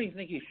 I don't even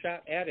think he's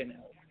shot at an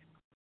elk.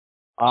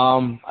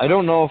 I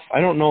don't know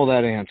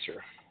that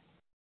answer.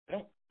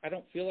 I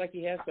don't feel like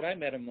he has, but I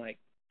met him like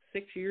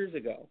 6 years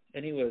ago,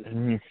 and he was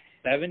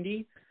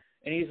 70,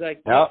 and he's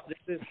like, yep.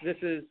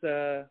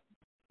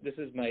 This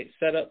is my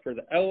setup for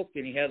the elk,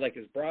 and he had like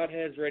his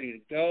broadheads ready to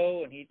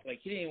go, and he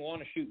didn't even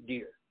want to shoot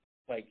deer.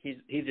 Like he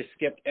just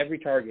skipped every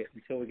target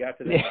until we got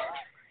to the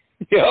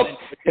Yep.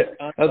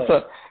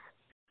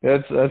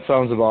 That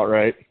sounds about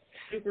right.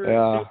 Super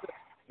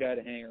guy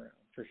to hang around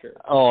for sure.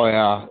 Oh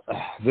yeah,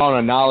 the amount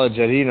of knowledge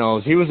that he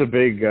knows. He was a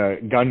big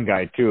gun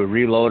guy too, a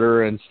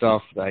reloader and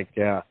stuff. Like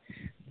yeah,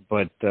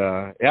 but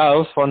yeah, it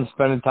was fun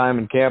spending time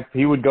in camp.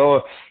 He would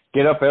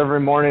get up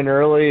every morning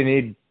early, and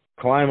he'd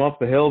climb up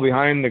the hill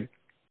behind the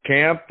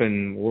camp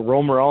and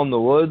roam around the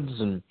woods,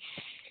 and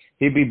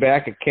he'd be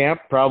back at camp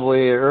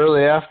probably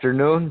early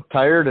afternoon,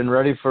 tired and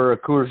ready for a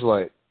Coors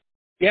Light.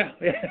 Yeah,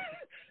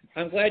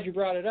 I'm glad you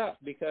brought it up,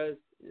 because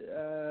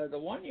the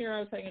one year I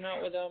was hanging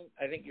out with him,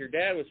 I think your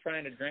dad was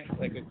trying to drink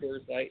like a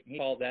Coors Light, and he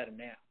called that a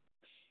nap.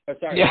 Oh,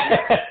 sorry,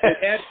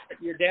 yeah.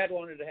 your dad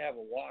wanted to have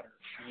a water,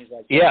 and he's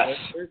like, yes,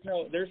 there's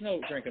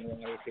no drinking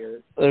water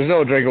here. There's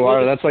no drinking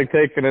water. That's like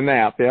taking a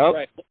nap. Yep.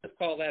 Right. Let's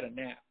call that a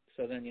nap.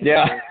 So then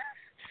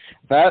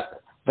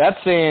that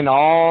scene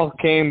all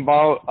came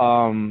about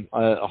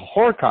a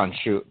Horicon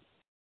shoot.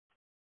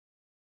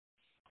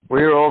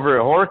 We were over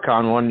at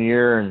Horicon one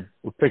year, and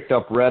we picked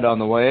up Red on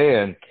the way,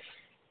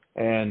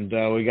 and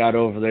we got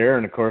over there,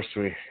 and of course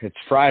it's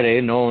Friday,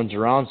 no one's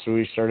around, so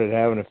we started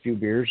having a few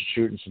beers,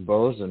 shooting some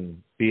bows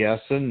and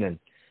BSing, and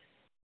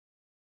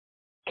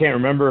can't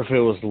remember if it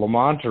was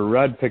Lamont or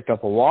Red picked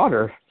up a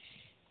water,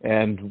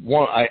 and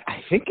one I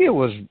think it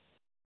was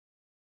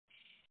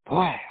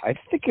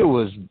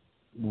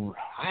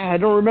I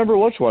don't remember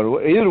which one.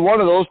 Either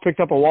one of those picked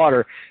up a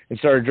water and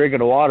started drinking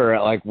the water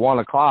at like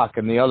 1:00,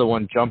 and the other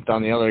one jumped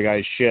on the other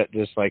guy's shit,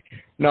 just like,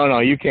 no,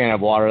 you can't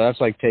have water.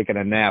 That's like taking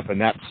a nap, and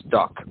that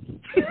stuck.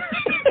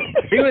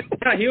 He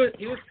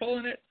was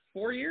pulling it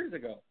 4 years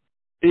ago.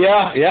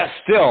 Yeah,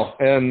 still,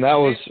 and that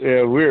was we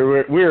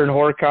were in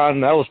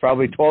Horicon. That was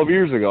probably 12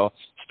 years ago.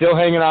 Still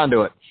hanging on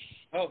to it.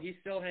 Oh, he's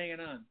still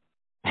hanging on.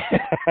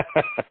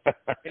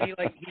 And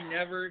he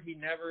never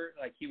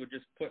like he would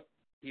just put.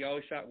 He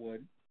always shot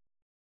wood.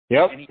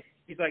 Yep. And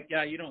he's like,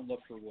 yeah, you don't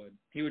look for wood.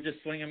 He would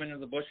just sling them into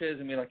the bushes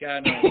and be like, yeah,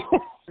 no,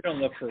 you don't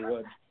look for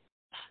wood.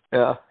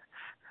 Yeah.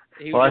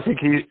 I think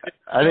he.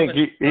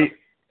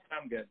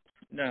 I'm good.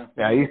 No.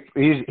 Yeah,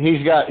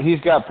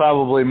 he's got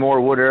probably more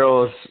wood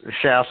arrows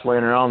shafts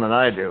laying around than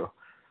I do.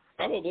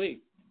 Probably.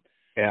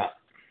 Yeah.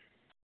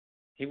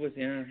 He was,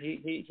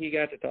 he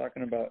got to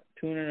talking about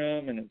tuning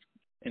them and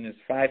in his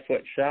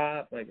 5-foot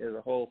shot, like there's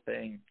a whole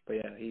thing. But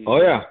yeah, Oh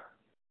yeah.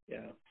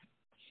 Yeah.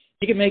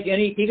 He could make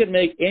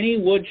any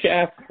wood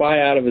shaft fly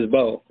out of his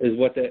bow is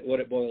what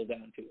it boils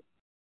down to.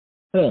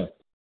 Huh.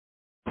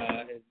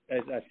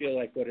 As I feel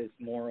like what his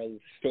moral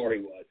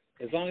story was.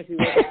 As long as he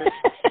wasn't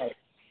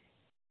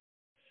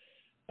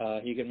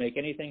he could make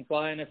anything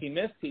fly, and if he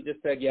missed, he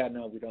just said, yeah,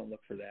 no, we don't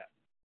look for that.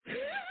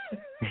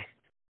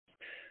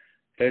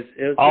 It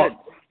was good.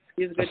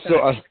 He's a good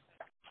time.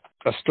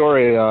 A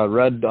story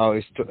Red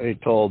always he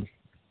told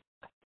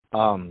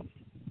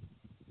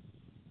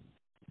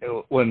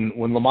when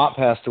Lamont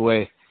passed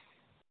away,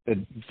 the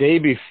day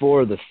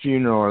before the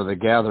funeral or the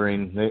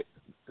gathering,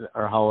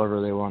 or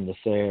however they wanted to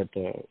say it,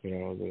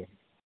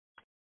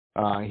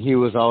 he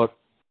was out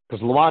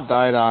because Lamont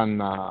died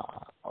on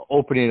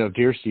opening of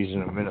deer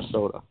season in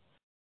Minnesota,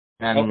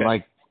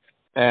 and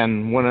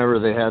and whenever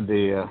they had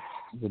the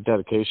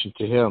dedication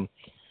to him,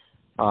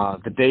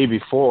 the day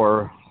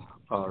before,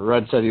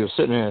 Red said he was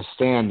sitting in a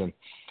stand and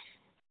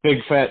big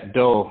fat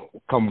doe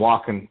come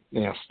walking,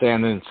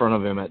 standing in front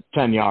of him at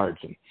 10 yards,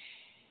 and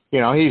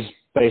he's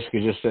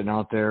basically just sitting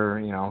out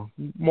there,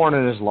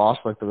 mourning his loss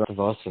like the rest of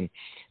us, and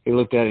he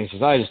looked at it and he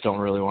says, I just don't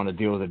really want to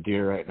deal with a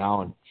deer right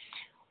now. And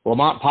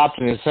Lamont popped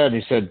in his head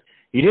and he said,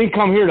 you didn't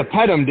come here to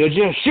pet him, did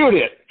you? Shoot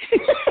it.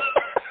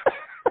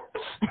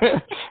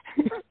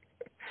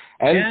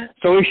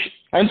 So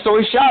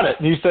he shot it.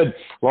 And he said,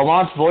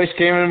 Lamont's voice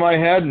came in my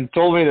head and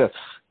told me to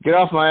get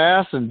off my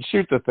ass and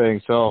shoot the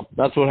thing. So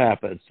that's what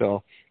happened.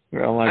 So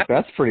I'm like,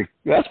 that's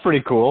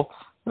pretty cool.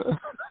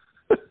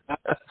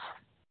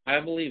 I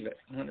believe it,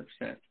 100%.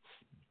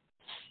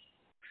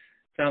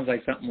 Sounds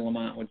like something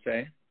Lamont would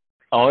say.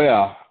 Oh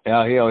yeah,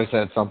 he always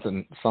had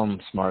some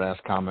smart ass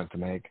comment to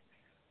make.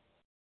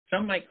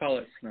 Some might call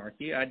it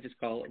snarky. I'd just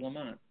call it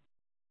Lamont.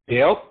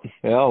 Yep.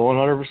 Yeah,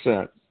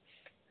 100%.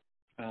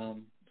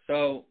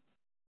 So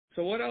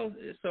what else?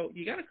 So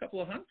you got a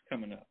couple of hunts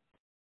coming up.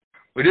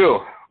 We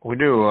do.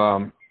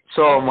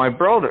 So my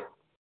brother,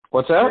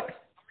 what's that?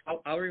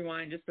 I'll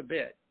rewind just a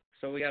bit.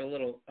 So we got a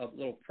little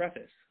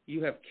preface.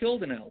 You have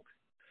killed an elk,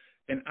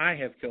 and I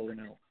have killed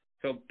an elk.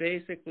 So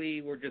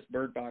basically, we're just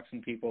bird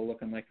boxing people,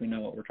 looking like we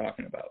know what we're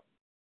talking about.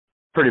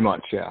 Pretty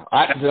much, yeah.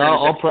 I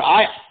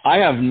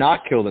have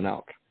not killed an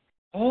elk.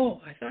 Oh,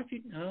 I thought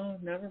you. No,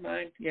 never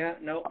mind. Yeah,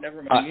 no,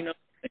 never mind. You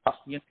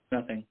know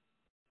nothing.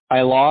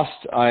 I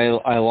lost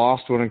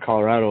one in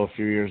Colorado a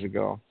few years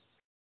ago.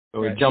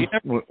 So right. You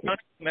never hunt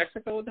in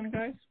Mexico with them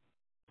guys?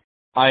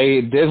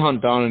 I did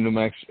hunt down in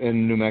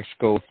New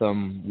Mexico with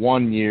them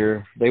 1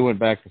 year. They went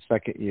back the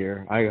second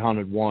year. I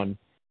hunted one.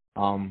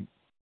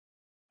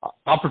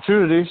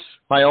 Opportunities.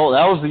 That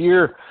was the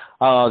year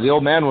the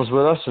old man was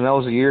with us, and that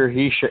was the year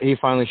he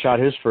finally shot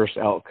his first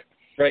elk.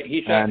 Right,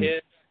 he shot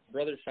his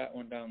brother shot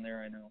one down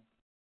there. I know.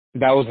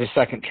 That was the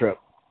second trip.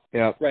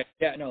 Yeah. Right.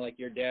 Yeah. No, like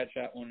your dad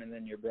shot one, and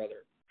then your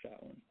brother shot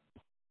one.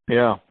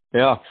 Yeah.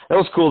 That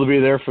was cool to be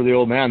there for the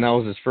old man. That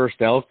was his first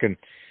elk, and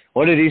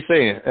what did he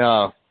say?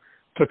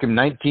 Took him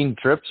 19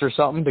 trips or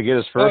something to get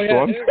his first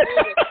one.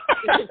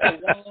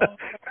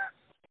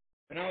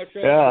 And I would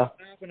show up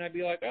and I'd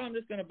be like, I'm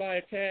just going to buy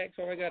a tag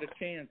so I got a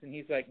chance. And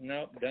he's like,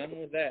 nope, done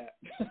with that.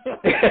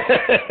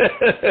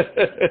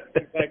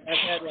 He's like,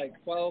 I've had like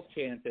 12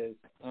 chances.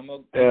 I'm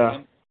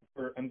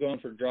going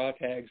for draw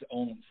tags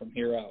only from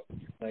here out.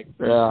 Like,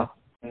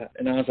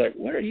 and I was like,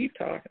 what are you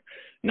talking?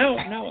 Now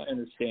I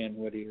understand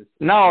what he is.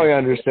 Now I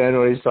understand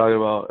what he's talking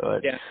about.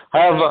 But yeah. I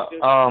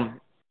have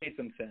made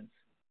some sense.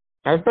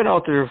 I've been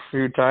out there a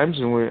few times,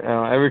 and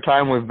every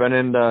time we've been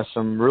into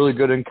some really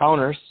good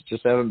encounters.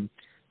 Just haven't,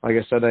 like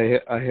I said,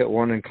 I hit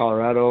one in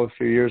Colorado a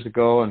few years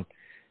ago, and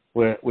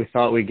we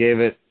thought we gave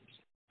it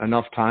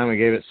enough time. We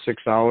gave it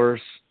 6 hours,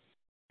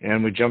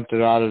 and we jumped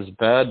it out of his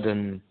bed,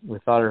 and we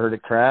thought I heard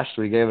it crash.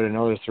 So we gave it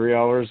another 3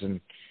 hours, and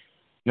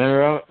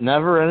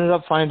never ended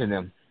up finding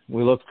him.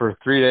 We looked for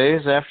 3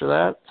 days after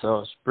that, so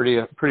it's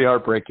pretty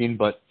heartbreaking,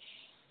 but.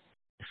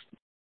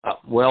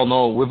 Well,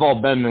 no, we've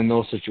all been in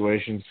those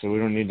situations, so we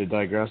don't need to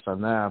digress on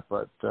that.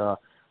 But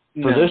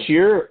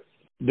For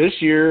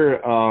this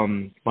year,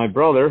 my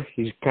brother,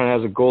 he kind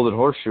of has a golden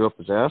horseshoe up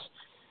his ass.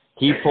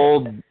 He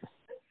pulled.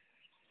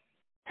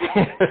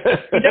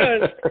 He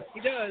does.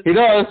 He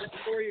does.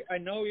 I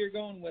know you're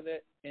going with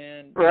it,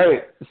 and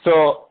right.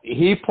 So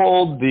he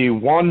pulled the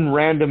one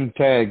random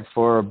tag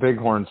for a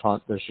bighorns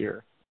hunt this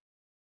year.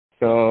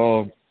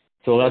 So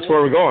that's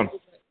where we're going.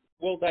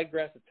 We'll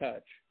digress a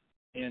touch.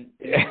 In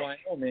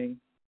Wyoming,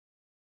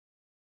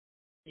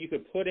 you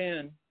could put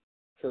in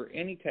for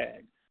any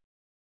tag.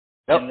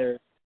 Yep. And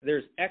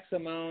there's X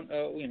amount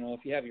of,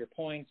 if you have your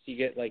points, you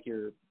get like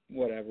your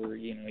whatever,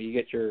 you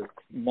get your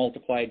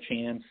multiplied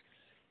chance.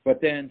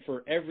 But then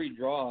for every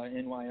draw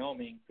in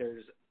Wyoming,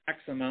 there's X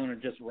amount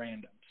of just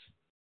randoms.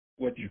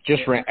 Which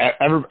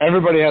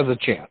everybody has a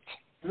chance.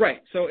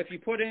 Right. So if you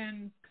put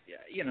in,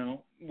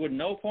 with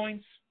no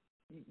points,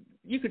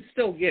 you could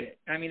still get it.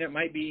 I mean, it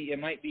might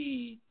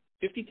be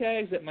 50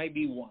 tags, it might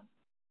be 1.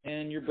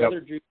 And your brother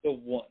drew the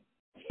 1.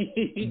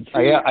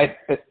 I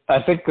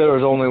think there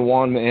was only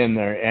 1 in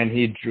there, and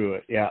he drew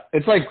it. Yeah,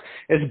 it's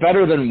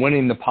better than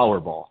winning the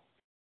Powerball.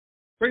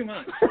 Pretty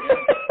much.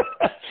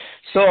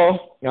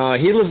 So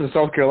he lives in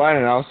South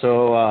Carolina now.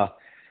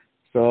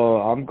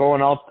 So I'm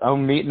going out.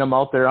 I'm meeting him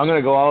out there. I'm going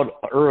to go out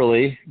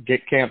early,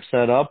 get camp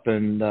set up,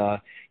 and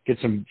get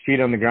some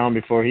feet on the ground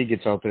before he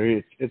gets out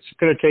there. It's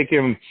going to take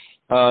him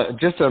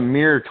just a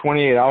mere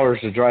 28 hours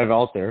to drive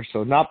out there,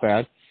 so not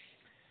bad.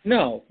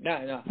 No.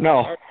 No.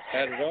 Not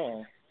bad at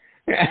all.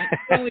 He's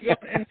only going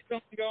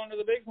to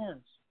the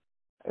Bighorns.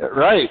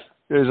 Right.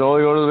 There's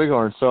only going to the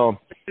Bighorns. So,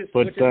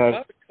 which is about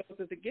as close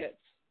as it gets.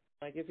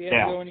 Like if you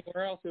had to go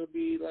anywhere else, it would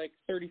be like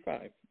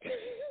 35.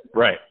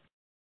 Right.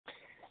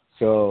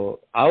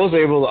 So I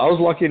was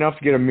lucky enough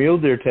to get a mule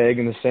deer tag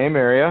in the same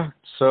area.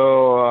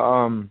 So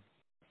I'm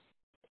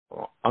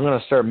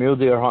gonna start mule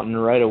deer hunting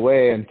right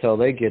away until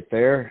they get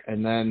there,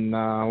 and then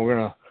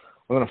we're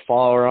gonna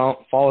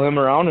follow him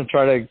around and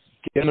try to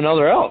get him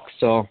another elk.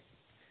 So.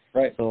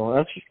 Right.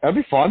 So that'd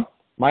be fun.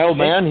 My old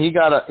man, he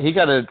got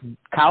a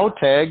cow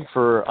tag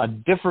for a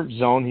different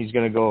zone. He's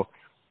gonna go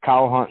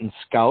cow hunt and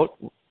scout,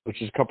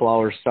 which is a couple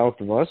hours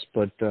south of us.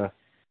 But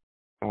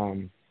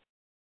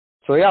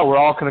so yeah, we're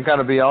all gonna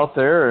kind of be out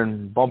there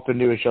and bump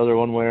into each other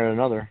one way or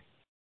another.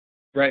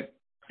 Right.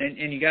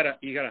 And you got a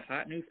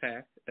hot new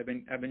pack. I've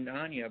been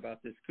on you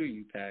about this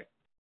Kuiu pack.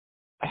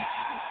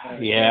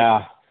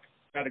 Yeah.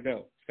 It's gotta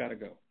go.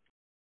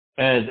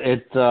 And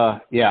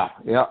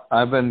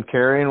I've been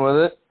carrying with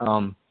it.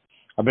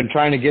 I've been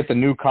trying to get the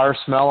new car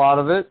smell out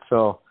of it.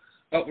 So.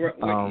 You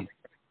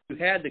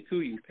had the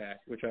Kuiu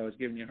pack, which I was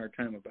giving you a hard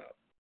time about.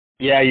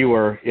 Yeah, you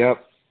were.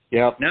 Yep.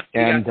 Now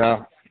and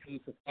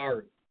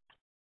Kafaru.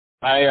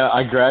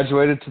 I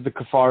graduated to the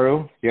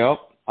Kafaru. Yep.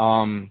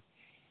 I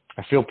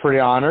feel pretty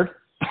honored.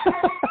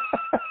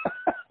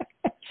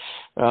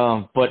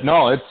 But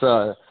no, it's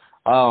so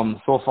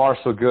far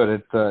so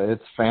good.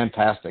 It's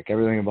fantastic.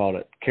 Everything about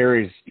it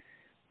carries.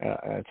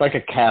 It's like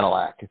a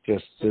Cadillac. It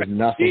just there's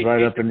nothing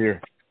right up in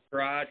your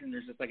garage, and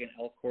there's just like an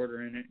elk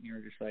quarter in it, and you're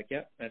just like,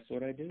 yep, that's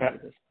what I do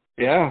with this.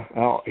 Yeah.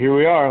 Well, here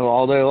we are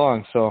all day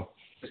long. So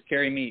just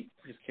carry meat.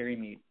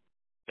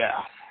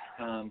 Yeah.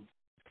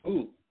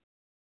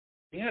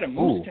 We had a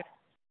moose tag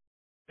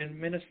in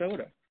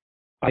Minnesota.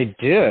 I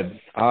did.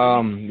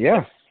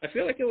 Yeah. I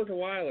feel like it was a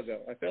while ago.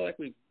 I feel like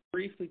we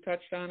briefly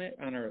touched on it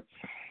on our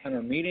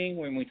meeting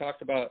when we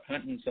talked about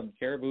hunting some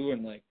caribou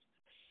in like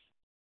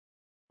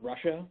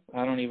Russia.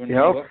 I don't even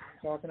know what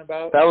we're talking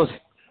about.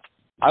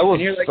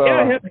 And you're like,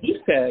 I have a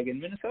moose tag in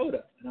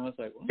Minnesota, and I was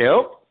like, what?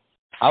 Yep.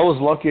 I was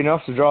lucky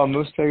enough to draw a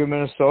moose tag in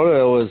Minnesota.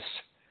 It was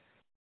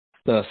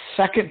the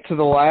second to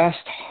the last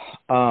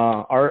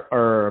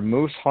our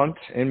moose hunt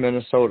in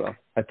Minnesota.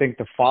 I think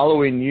the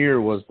following year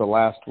was the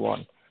last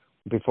one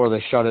before they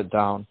shut it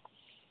down.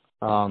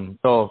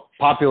 So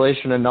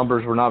population and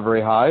numbers were not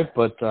very high,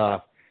 but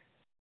I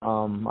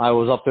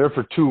was up there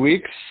for 2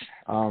 weeks,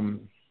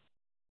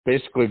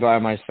 basically by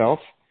myself.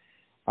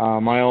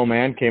 My old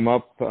man came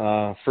up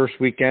first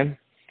weekend,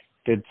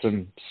 did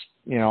some,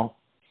 he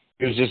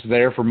was just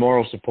there for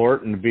moral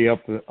support and to be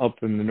up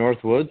in the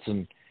North Woods,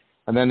 and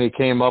then he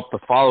came up the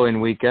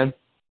following weekend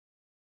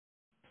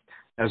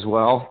as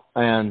well.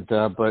 And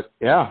but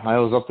yeah, I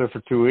was up there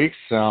for 2 weeks.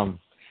 I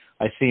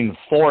seen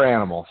 4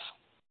 animals.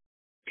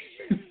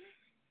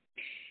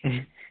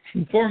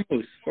 4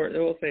 moose.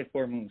 We'll say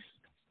 4 moose.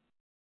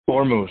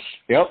 4 moose.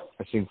 Yep,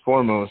 I seen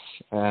 4 moose,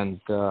 and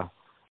 3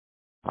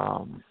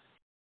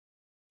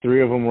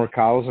 of them were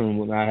cows,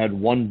 and I had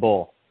 1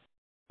 bull.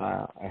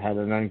 I had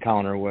an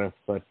encounter with,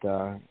 but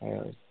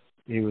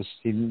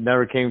he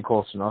never came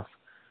close enough.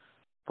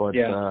 But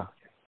it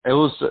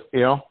was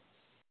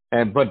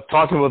but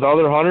talking with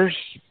other hunters,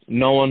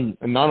 none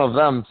of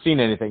them seen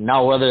anything.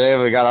 Now whether they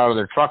ever got out of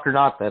their truck or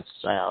not, that's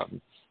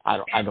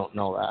I don't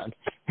know that.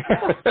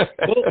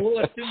 we'll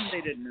assume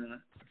they did not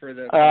for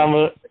the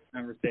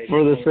conversation.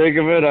 For the sake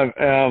of it,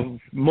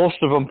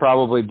 most of them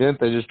probably didn't.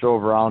 They just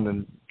drove around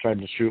and tried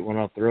to shoot one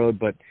off the road.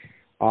 But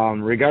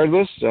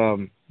regardless,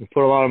 we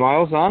put a lot of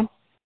miles on,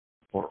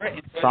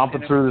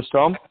 stomping through the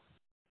stump.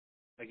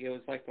 Like it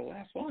was like the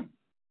last one,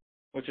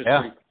 which is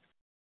Yeah. pretty.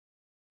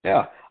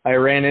 Yeah. I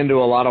ran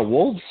into a lot of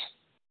wolves.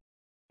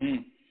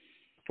 Mm.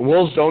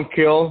 Wolves don't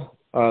kill.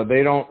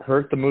 They don't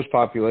hurt the moose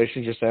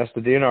population. Just ask the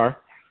DNR.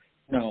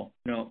 No,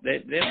 they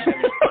don't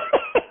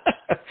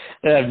have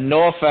They have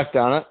no effect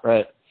on it,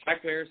 right?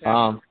 black bears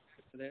have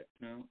it.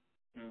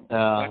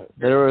 No.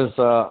 There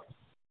was,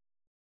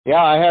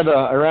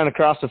 I ran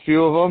across a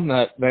few of them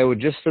that they would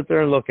just sit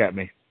there and look at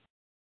me.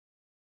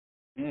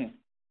 Mm.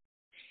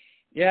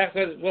 Yeah,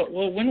 because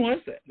when was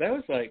that? That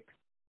was like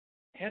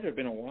had to have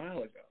been a while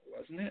ago,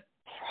 wasn't it?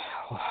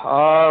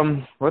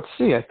 Let's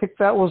see. I think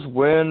that was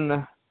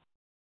when.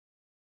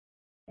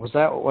 Was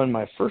that when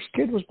my first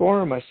kid was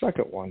born or my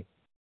second one?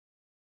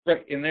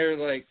 Right, and they're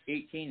like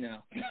 18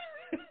 now.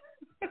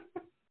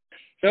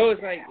 So it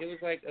was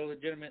like a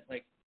legitimate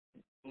like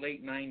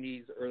late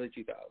 90s, early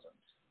 2000s.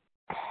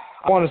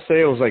 I want to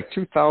say it was like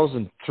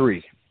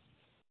 2003.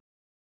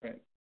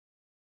 Right.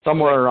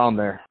 Somewhere around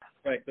there.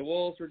 Right. The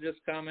wolves were just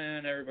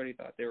coming. Everybody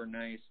thought they were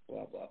nice.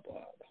 Blah blah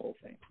blah. The whole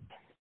thing.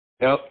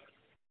 Yep.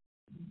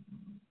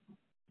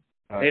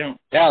 They don't.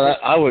 Yeah,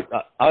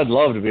 I'd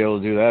love to be able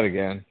to do that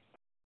again.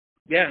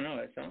 Yeah, no,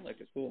 it sounds like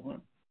a cool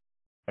hunt.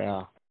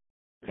 Yeah.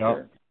 For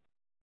sure.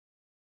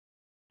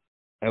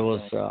 It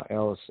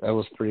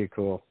was pretty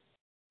cool.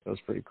 It was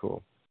pretty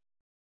cool.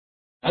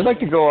 I'd like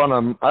to go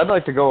on.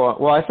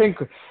 Well, I think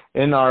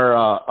in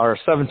our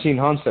 17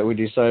 hunts that we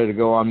decided to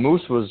go on,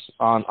 moose was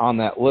on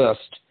that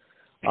list.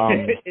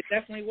 It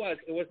definitely was.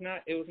 It was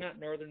not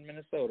northern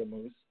Minnesota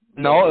moose.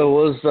 No, it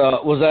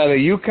was that a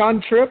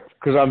Yukon trip?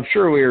 Because I'm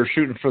sure we were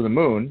shooting for the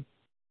moon.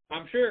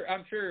 I'm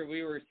sure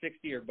we were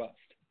 60 or bust.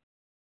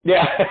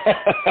 Yeah.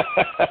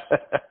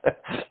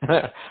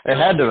 It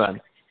had to have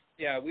been.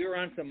 Yeah, we were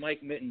on some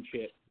Mike Mitten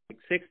shit. Like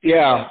 60.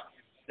 Yeah.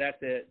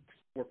 That's it.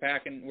 We're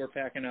packing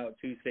out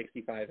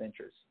 265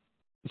 inchers.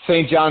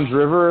 St. John's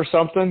River or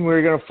something we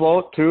were going to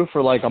float to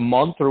for like a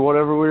month or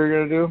whatever we were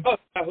going to do. Oh,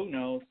 who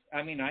knows?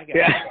 I mean, I guess.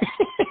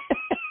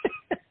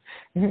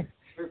 Yeah.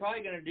 We're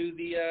probably going to do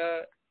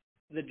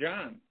the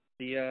John,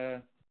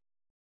 the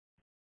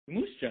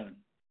Moose John.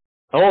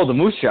 Oh, the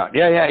moose shot.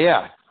 Yeah,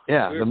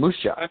 the moose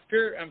shot. I'm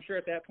sure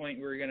at that point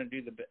we were going to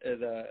do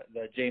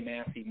the J.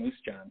 Massey Moose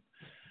John.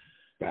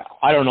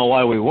 I don't know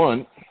why we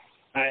wouldn't.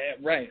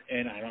 Right,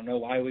 and I don't know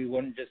why we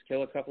wouldn't just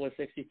kill a couple of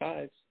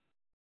 65s.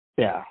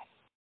 Yeah.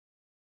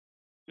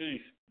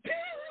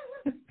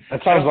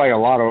 That sounds like a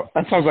lot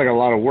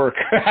of work.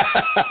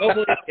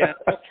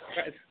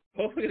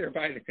 Hopefully they're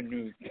by the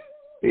canoes.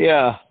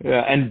 Yeah,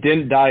 and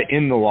didn't die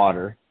in the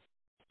water.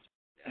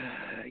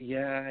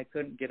 Yeah, I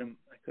couldn't get them.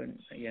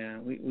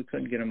 We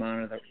couldn't get them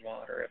out of the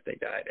water if they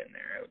died in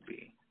there.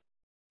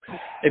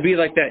 It'd be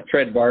like that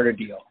Tread Barter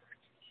deal.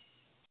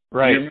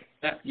 Right.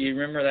 You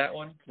remember that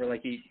one where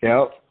like he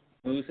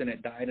moose and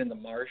it died in the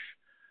marsh,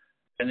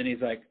 and then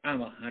he's like, "I'm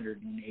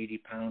 180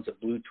 pounds of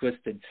blue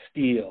twisted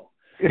steel."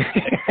 When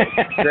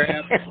he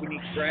grabbed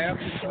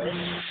the boat,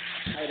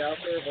 right out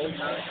there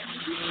holding on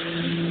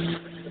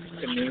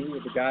the canoe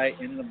with the guy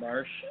in the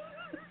marsh.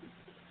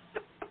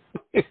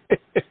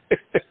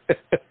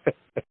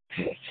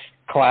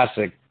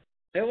 Classic.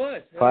 It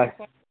was.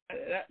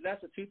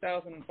 That's a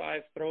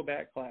 2005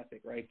 throwback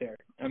classic right there.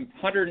 I'm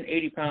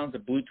 180 pounds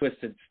of blue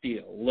twisted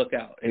steel. Look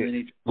out! And then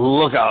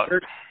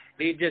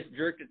he just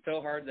jerked it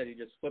so hard that he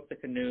just flipped the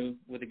canoe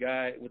with the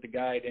guide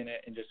in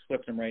it and just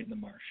flipped him right in the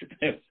marsh.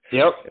 It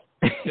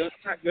was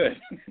not good.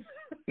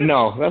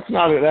 No, that's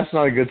not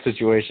a good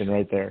situation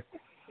right there.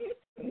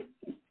 It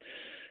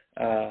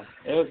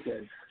was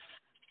good.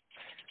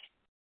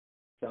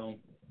 So,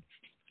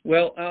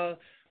 well,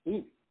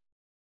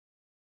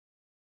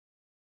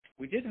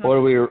 we did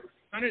hunt. We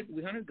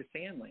hunted the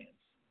Sandlands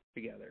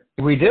together.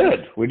 We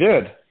did.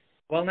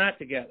 Well, not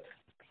together.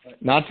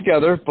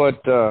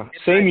 But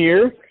same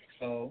year.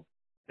 Oh,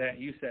 that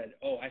you said,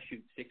 I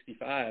shoot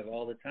 65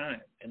 all the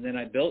time, and then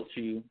I built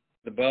you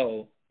the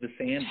bow, the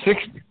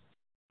Sandman.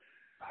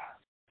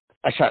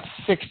 I shot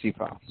 60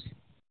 pounds.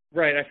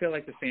 Right. I feel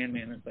like the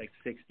Sandman is like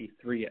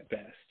 63 at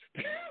best.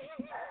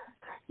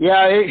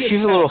 Yeah,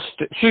 she's a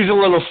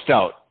little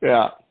stout.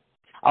 Yeah.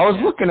 I was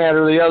looking at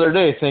her the other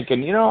day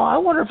thinking, I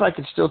wonder if I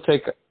could still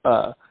take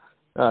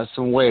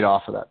some weight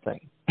off of that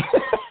thing.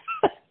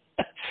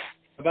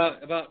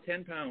 About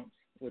 10 pounds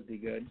would be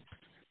good.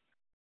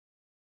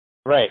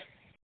 Right.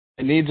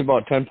 It needs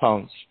about 10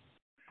 pounds.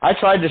 I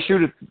tried to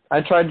shoot it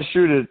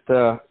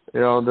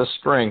this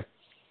spring.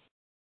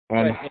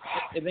 And,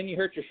 and then you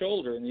hurt your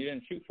shoulder and you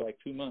didn't shoot for like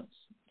 2 months.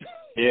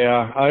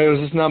 Yeah, I was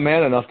just not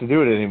man enough to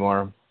do it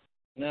anymore.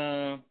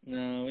 No,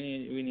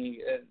 we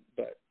need.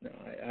 But no,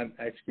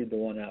 I screwed the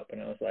one up,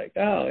 and I was like,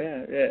 oh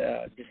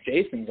yeah.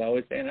 Jason's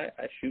always saying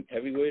I shoot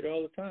heavyweight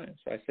all the time,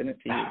 so I sent it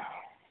to you.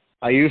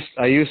 I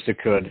used to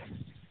could.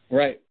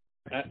 Right.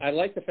 I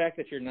like the fact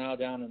that you're now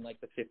down in like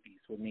the 50s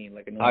with me,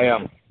 like a normal. I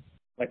am.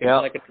 Like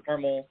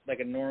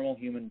a normal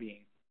human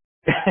being.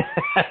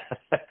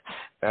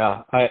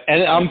 Yeah,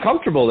 and I'm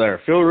comfortable there.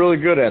 Feel really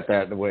good at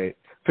that weight.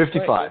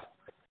 55. Right.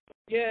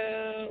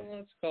 Yeah,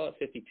 let's call it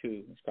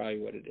 52. That's probably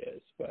what it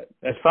is. But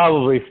It's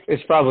probably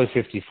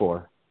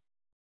 54.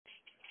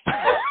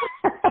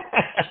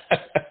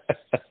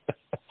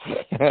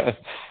 I'll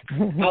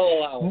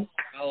allow it.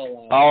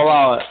 I'll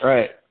allow it.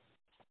 Right.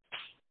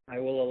 I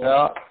will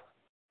allow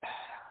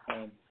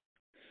it.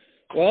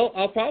 Well,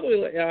 I'll probably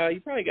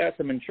you probably got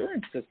some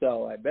insurance to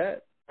sell, I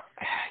bet.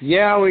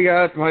 Yeah, we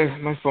got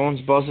my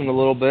phone's buzzing a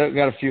little bit.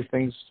 Got a few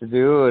things to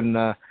do, and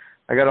I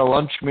got a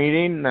lunch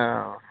meeting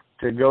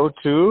to go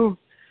to.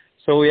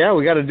 So yeah,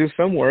 we got to do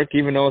some work,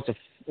 even though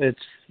it's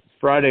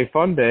Friday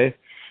Fun Day.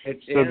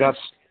 Still got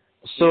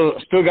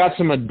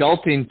some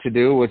adulting to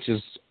do, which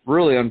is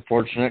really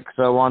unfortunate because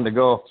I wanted to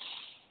go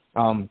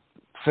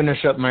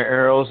finish up my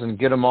arrows and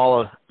get them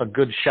all a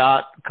good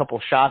shot, a couple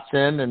shots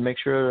in, and make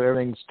sure that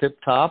everything's tip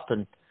top.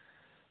 And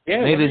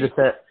maybe just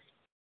that.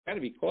 Got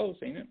to be close,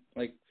 ain't it?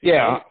 Like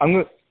yeah,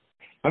 I'm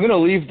gonna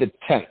leave the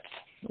 10th.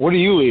 What are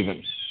you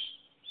leaving?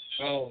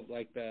 Oh,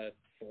 like the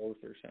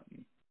 4th or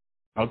something.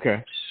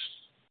 Okay.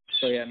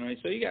 So yeah, no.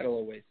 So you got a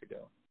little ways to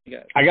go.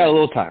 I got a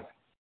little time.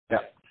 Yeah.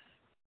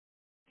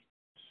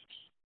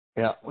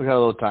 Yeah, we got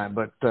a little time,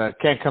 but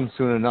can't come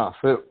soon enough.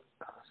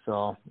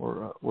 So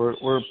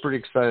we're pretty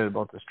excited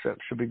about this trip.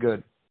 Should be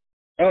good.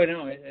 Oh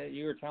no,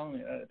 you were telling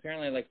me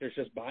apparently like there's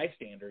just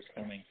bystanders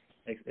coming.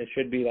 It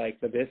should be like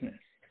the business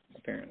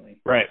apparently.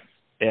 Right.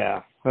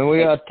 Yeah. And we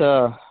got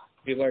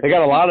they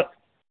got a lot of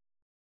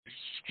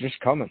just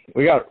coming.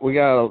 They got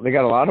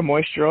a lot of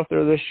moisture out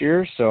there this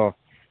year, so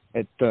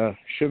it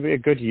should be a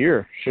good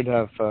year. Should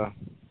have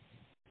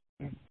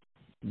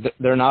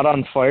they're not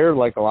on fire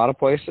like a lot of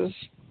places.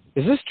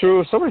 Is this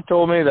true? Somebody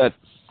told me that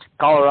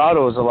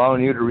Colorado is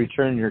allowing you to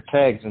return your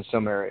tags in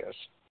some areas.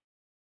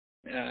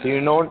 Do you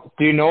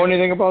know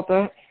anything about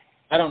that?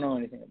 I don't know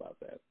anything about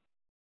that.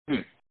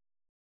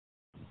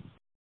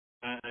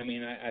 I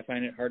mean, I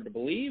find it hard to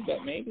believe,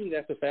 but maybe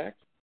that's a fact.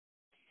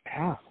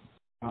 Yeah.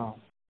 Oh.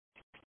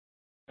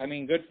 I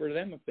mean, good for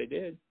them if they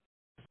did.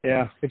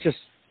 Yeah, it just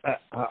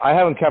I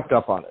haven't kept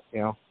up on it, you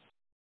know.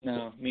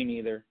 No, me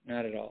neither.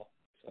 Not at all.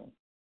 So,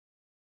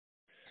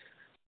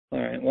 all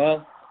right.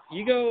 Well,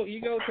 you go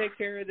take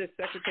care of this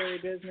secretary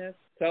business.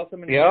 Sell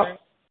some insurance. Yep.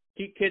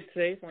 Keep kids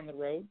safe on the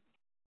road.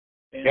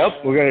 And,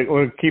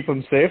 we'll keep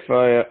them safe.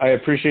 I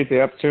appreciate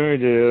the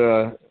opportunity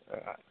to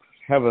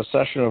have a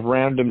session of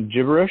random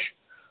gibberish.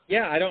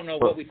 Yeah, I don't know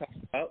what we talked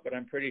about, but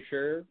I'm pretty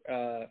sure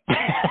the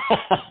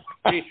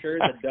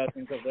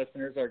dozens of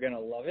listeners are going to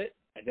love it.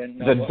 I didn't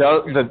know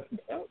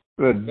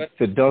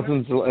the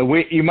dozens.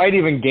 You might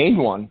even gain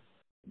one.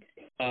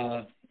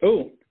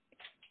 So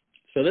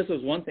this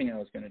was one thing I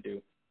was going to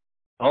do.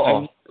 Uh-oh.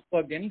 I've never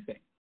plugged anything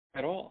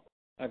at all.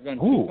 I've done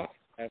 2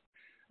 podcasts.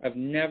 I've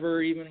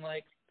never even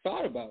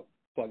thought about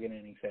plugging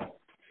anything.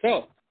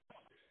 So,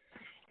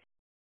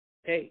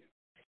 hey,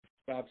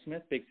 Bob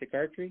Smith, Big Sick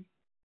Archery,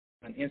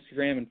 on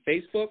Instagram and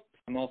Facebook.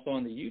 I'm also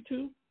on the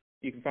YouTube.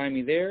 You can find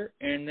me there.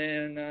 And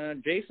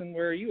then, Jason,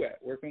 where are you at?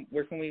 Where can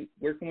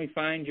we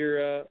find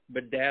your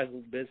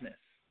bedazzled business?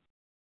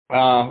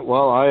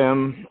 Well, I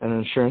am an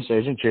insurance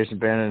agent, Jason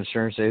Banitt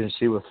Insurance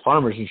Agency with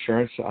Farmers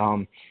Insurance.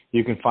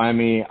 You can find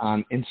me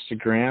on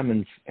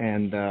Instagram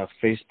and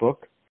Facebook.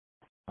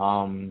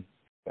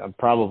 I'm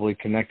probably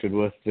connected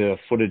with the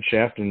Footed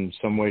Shaft in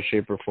some way,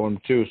 shape, or form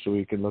too, so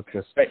we can look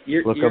up.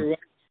 You're one of the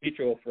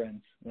mutual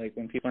friends. Like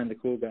when people find the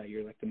cool guy,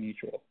 you're like the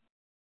mutual.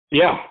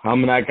 Yeah,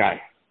 I'm that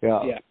guy.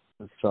 Yeah.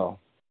 So.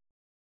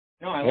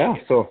 No, I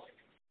like it. So.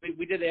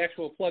 We did the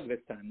actual plug this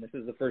time. This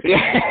is the first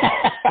time.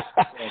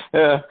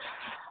 Yeah.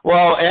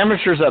 Well,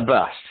 amateurs at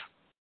best.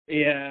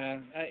 Yeah.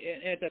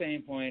 At the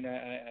same point,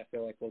 I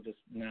feel like we'll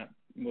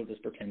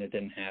just pretend it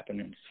didn't happen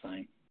and it's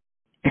fine.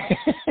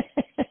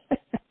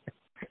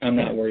 I'm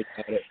not worried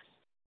about it.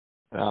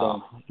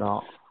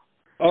 No.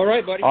 All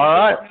right, buddy. All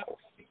right.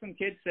 Keep some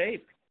kids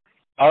safe.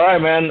 All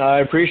right, man. I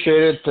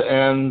appreciate it,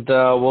 and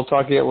we'll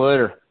talk to you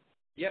later.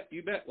 Yep,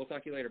 you bet. We'll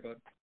talk to you later, bud.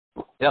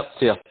 Yep.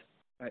 See ya.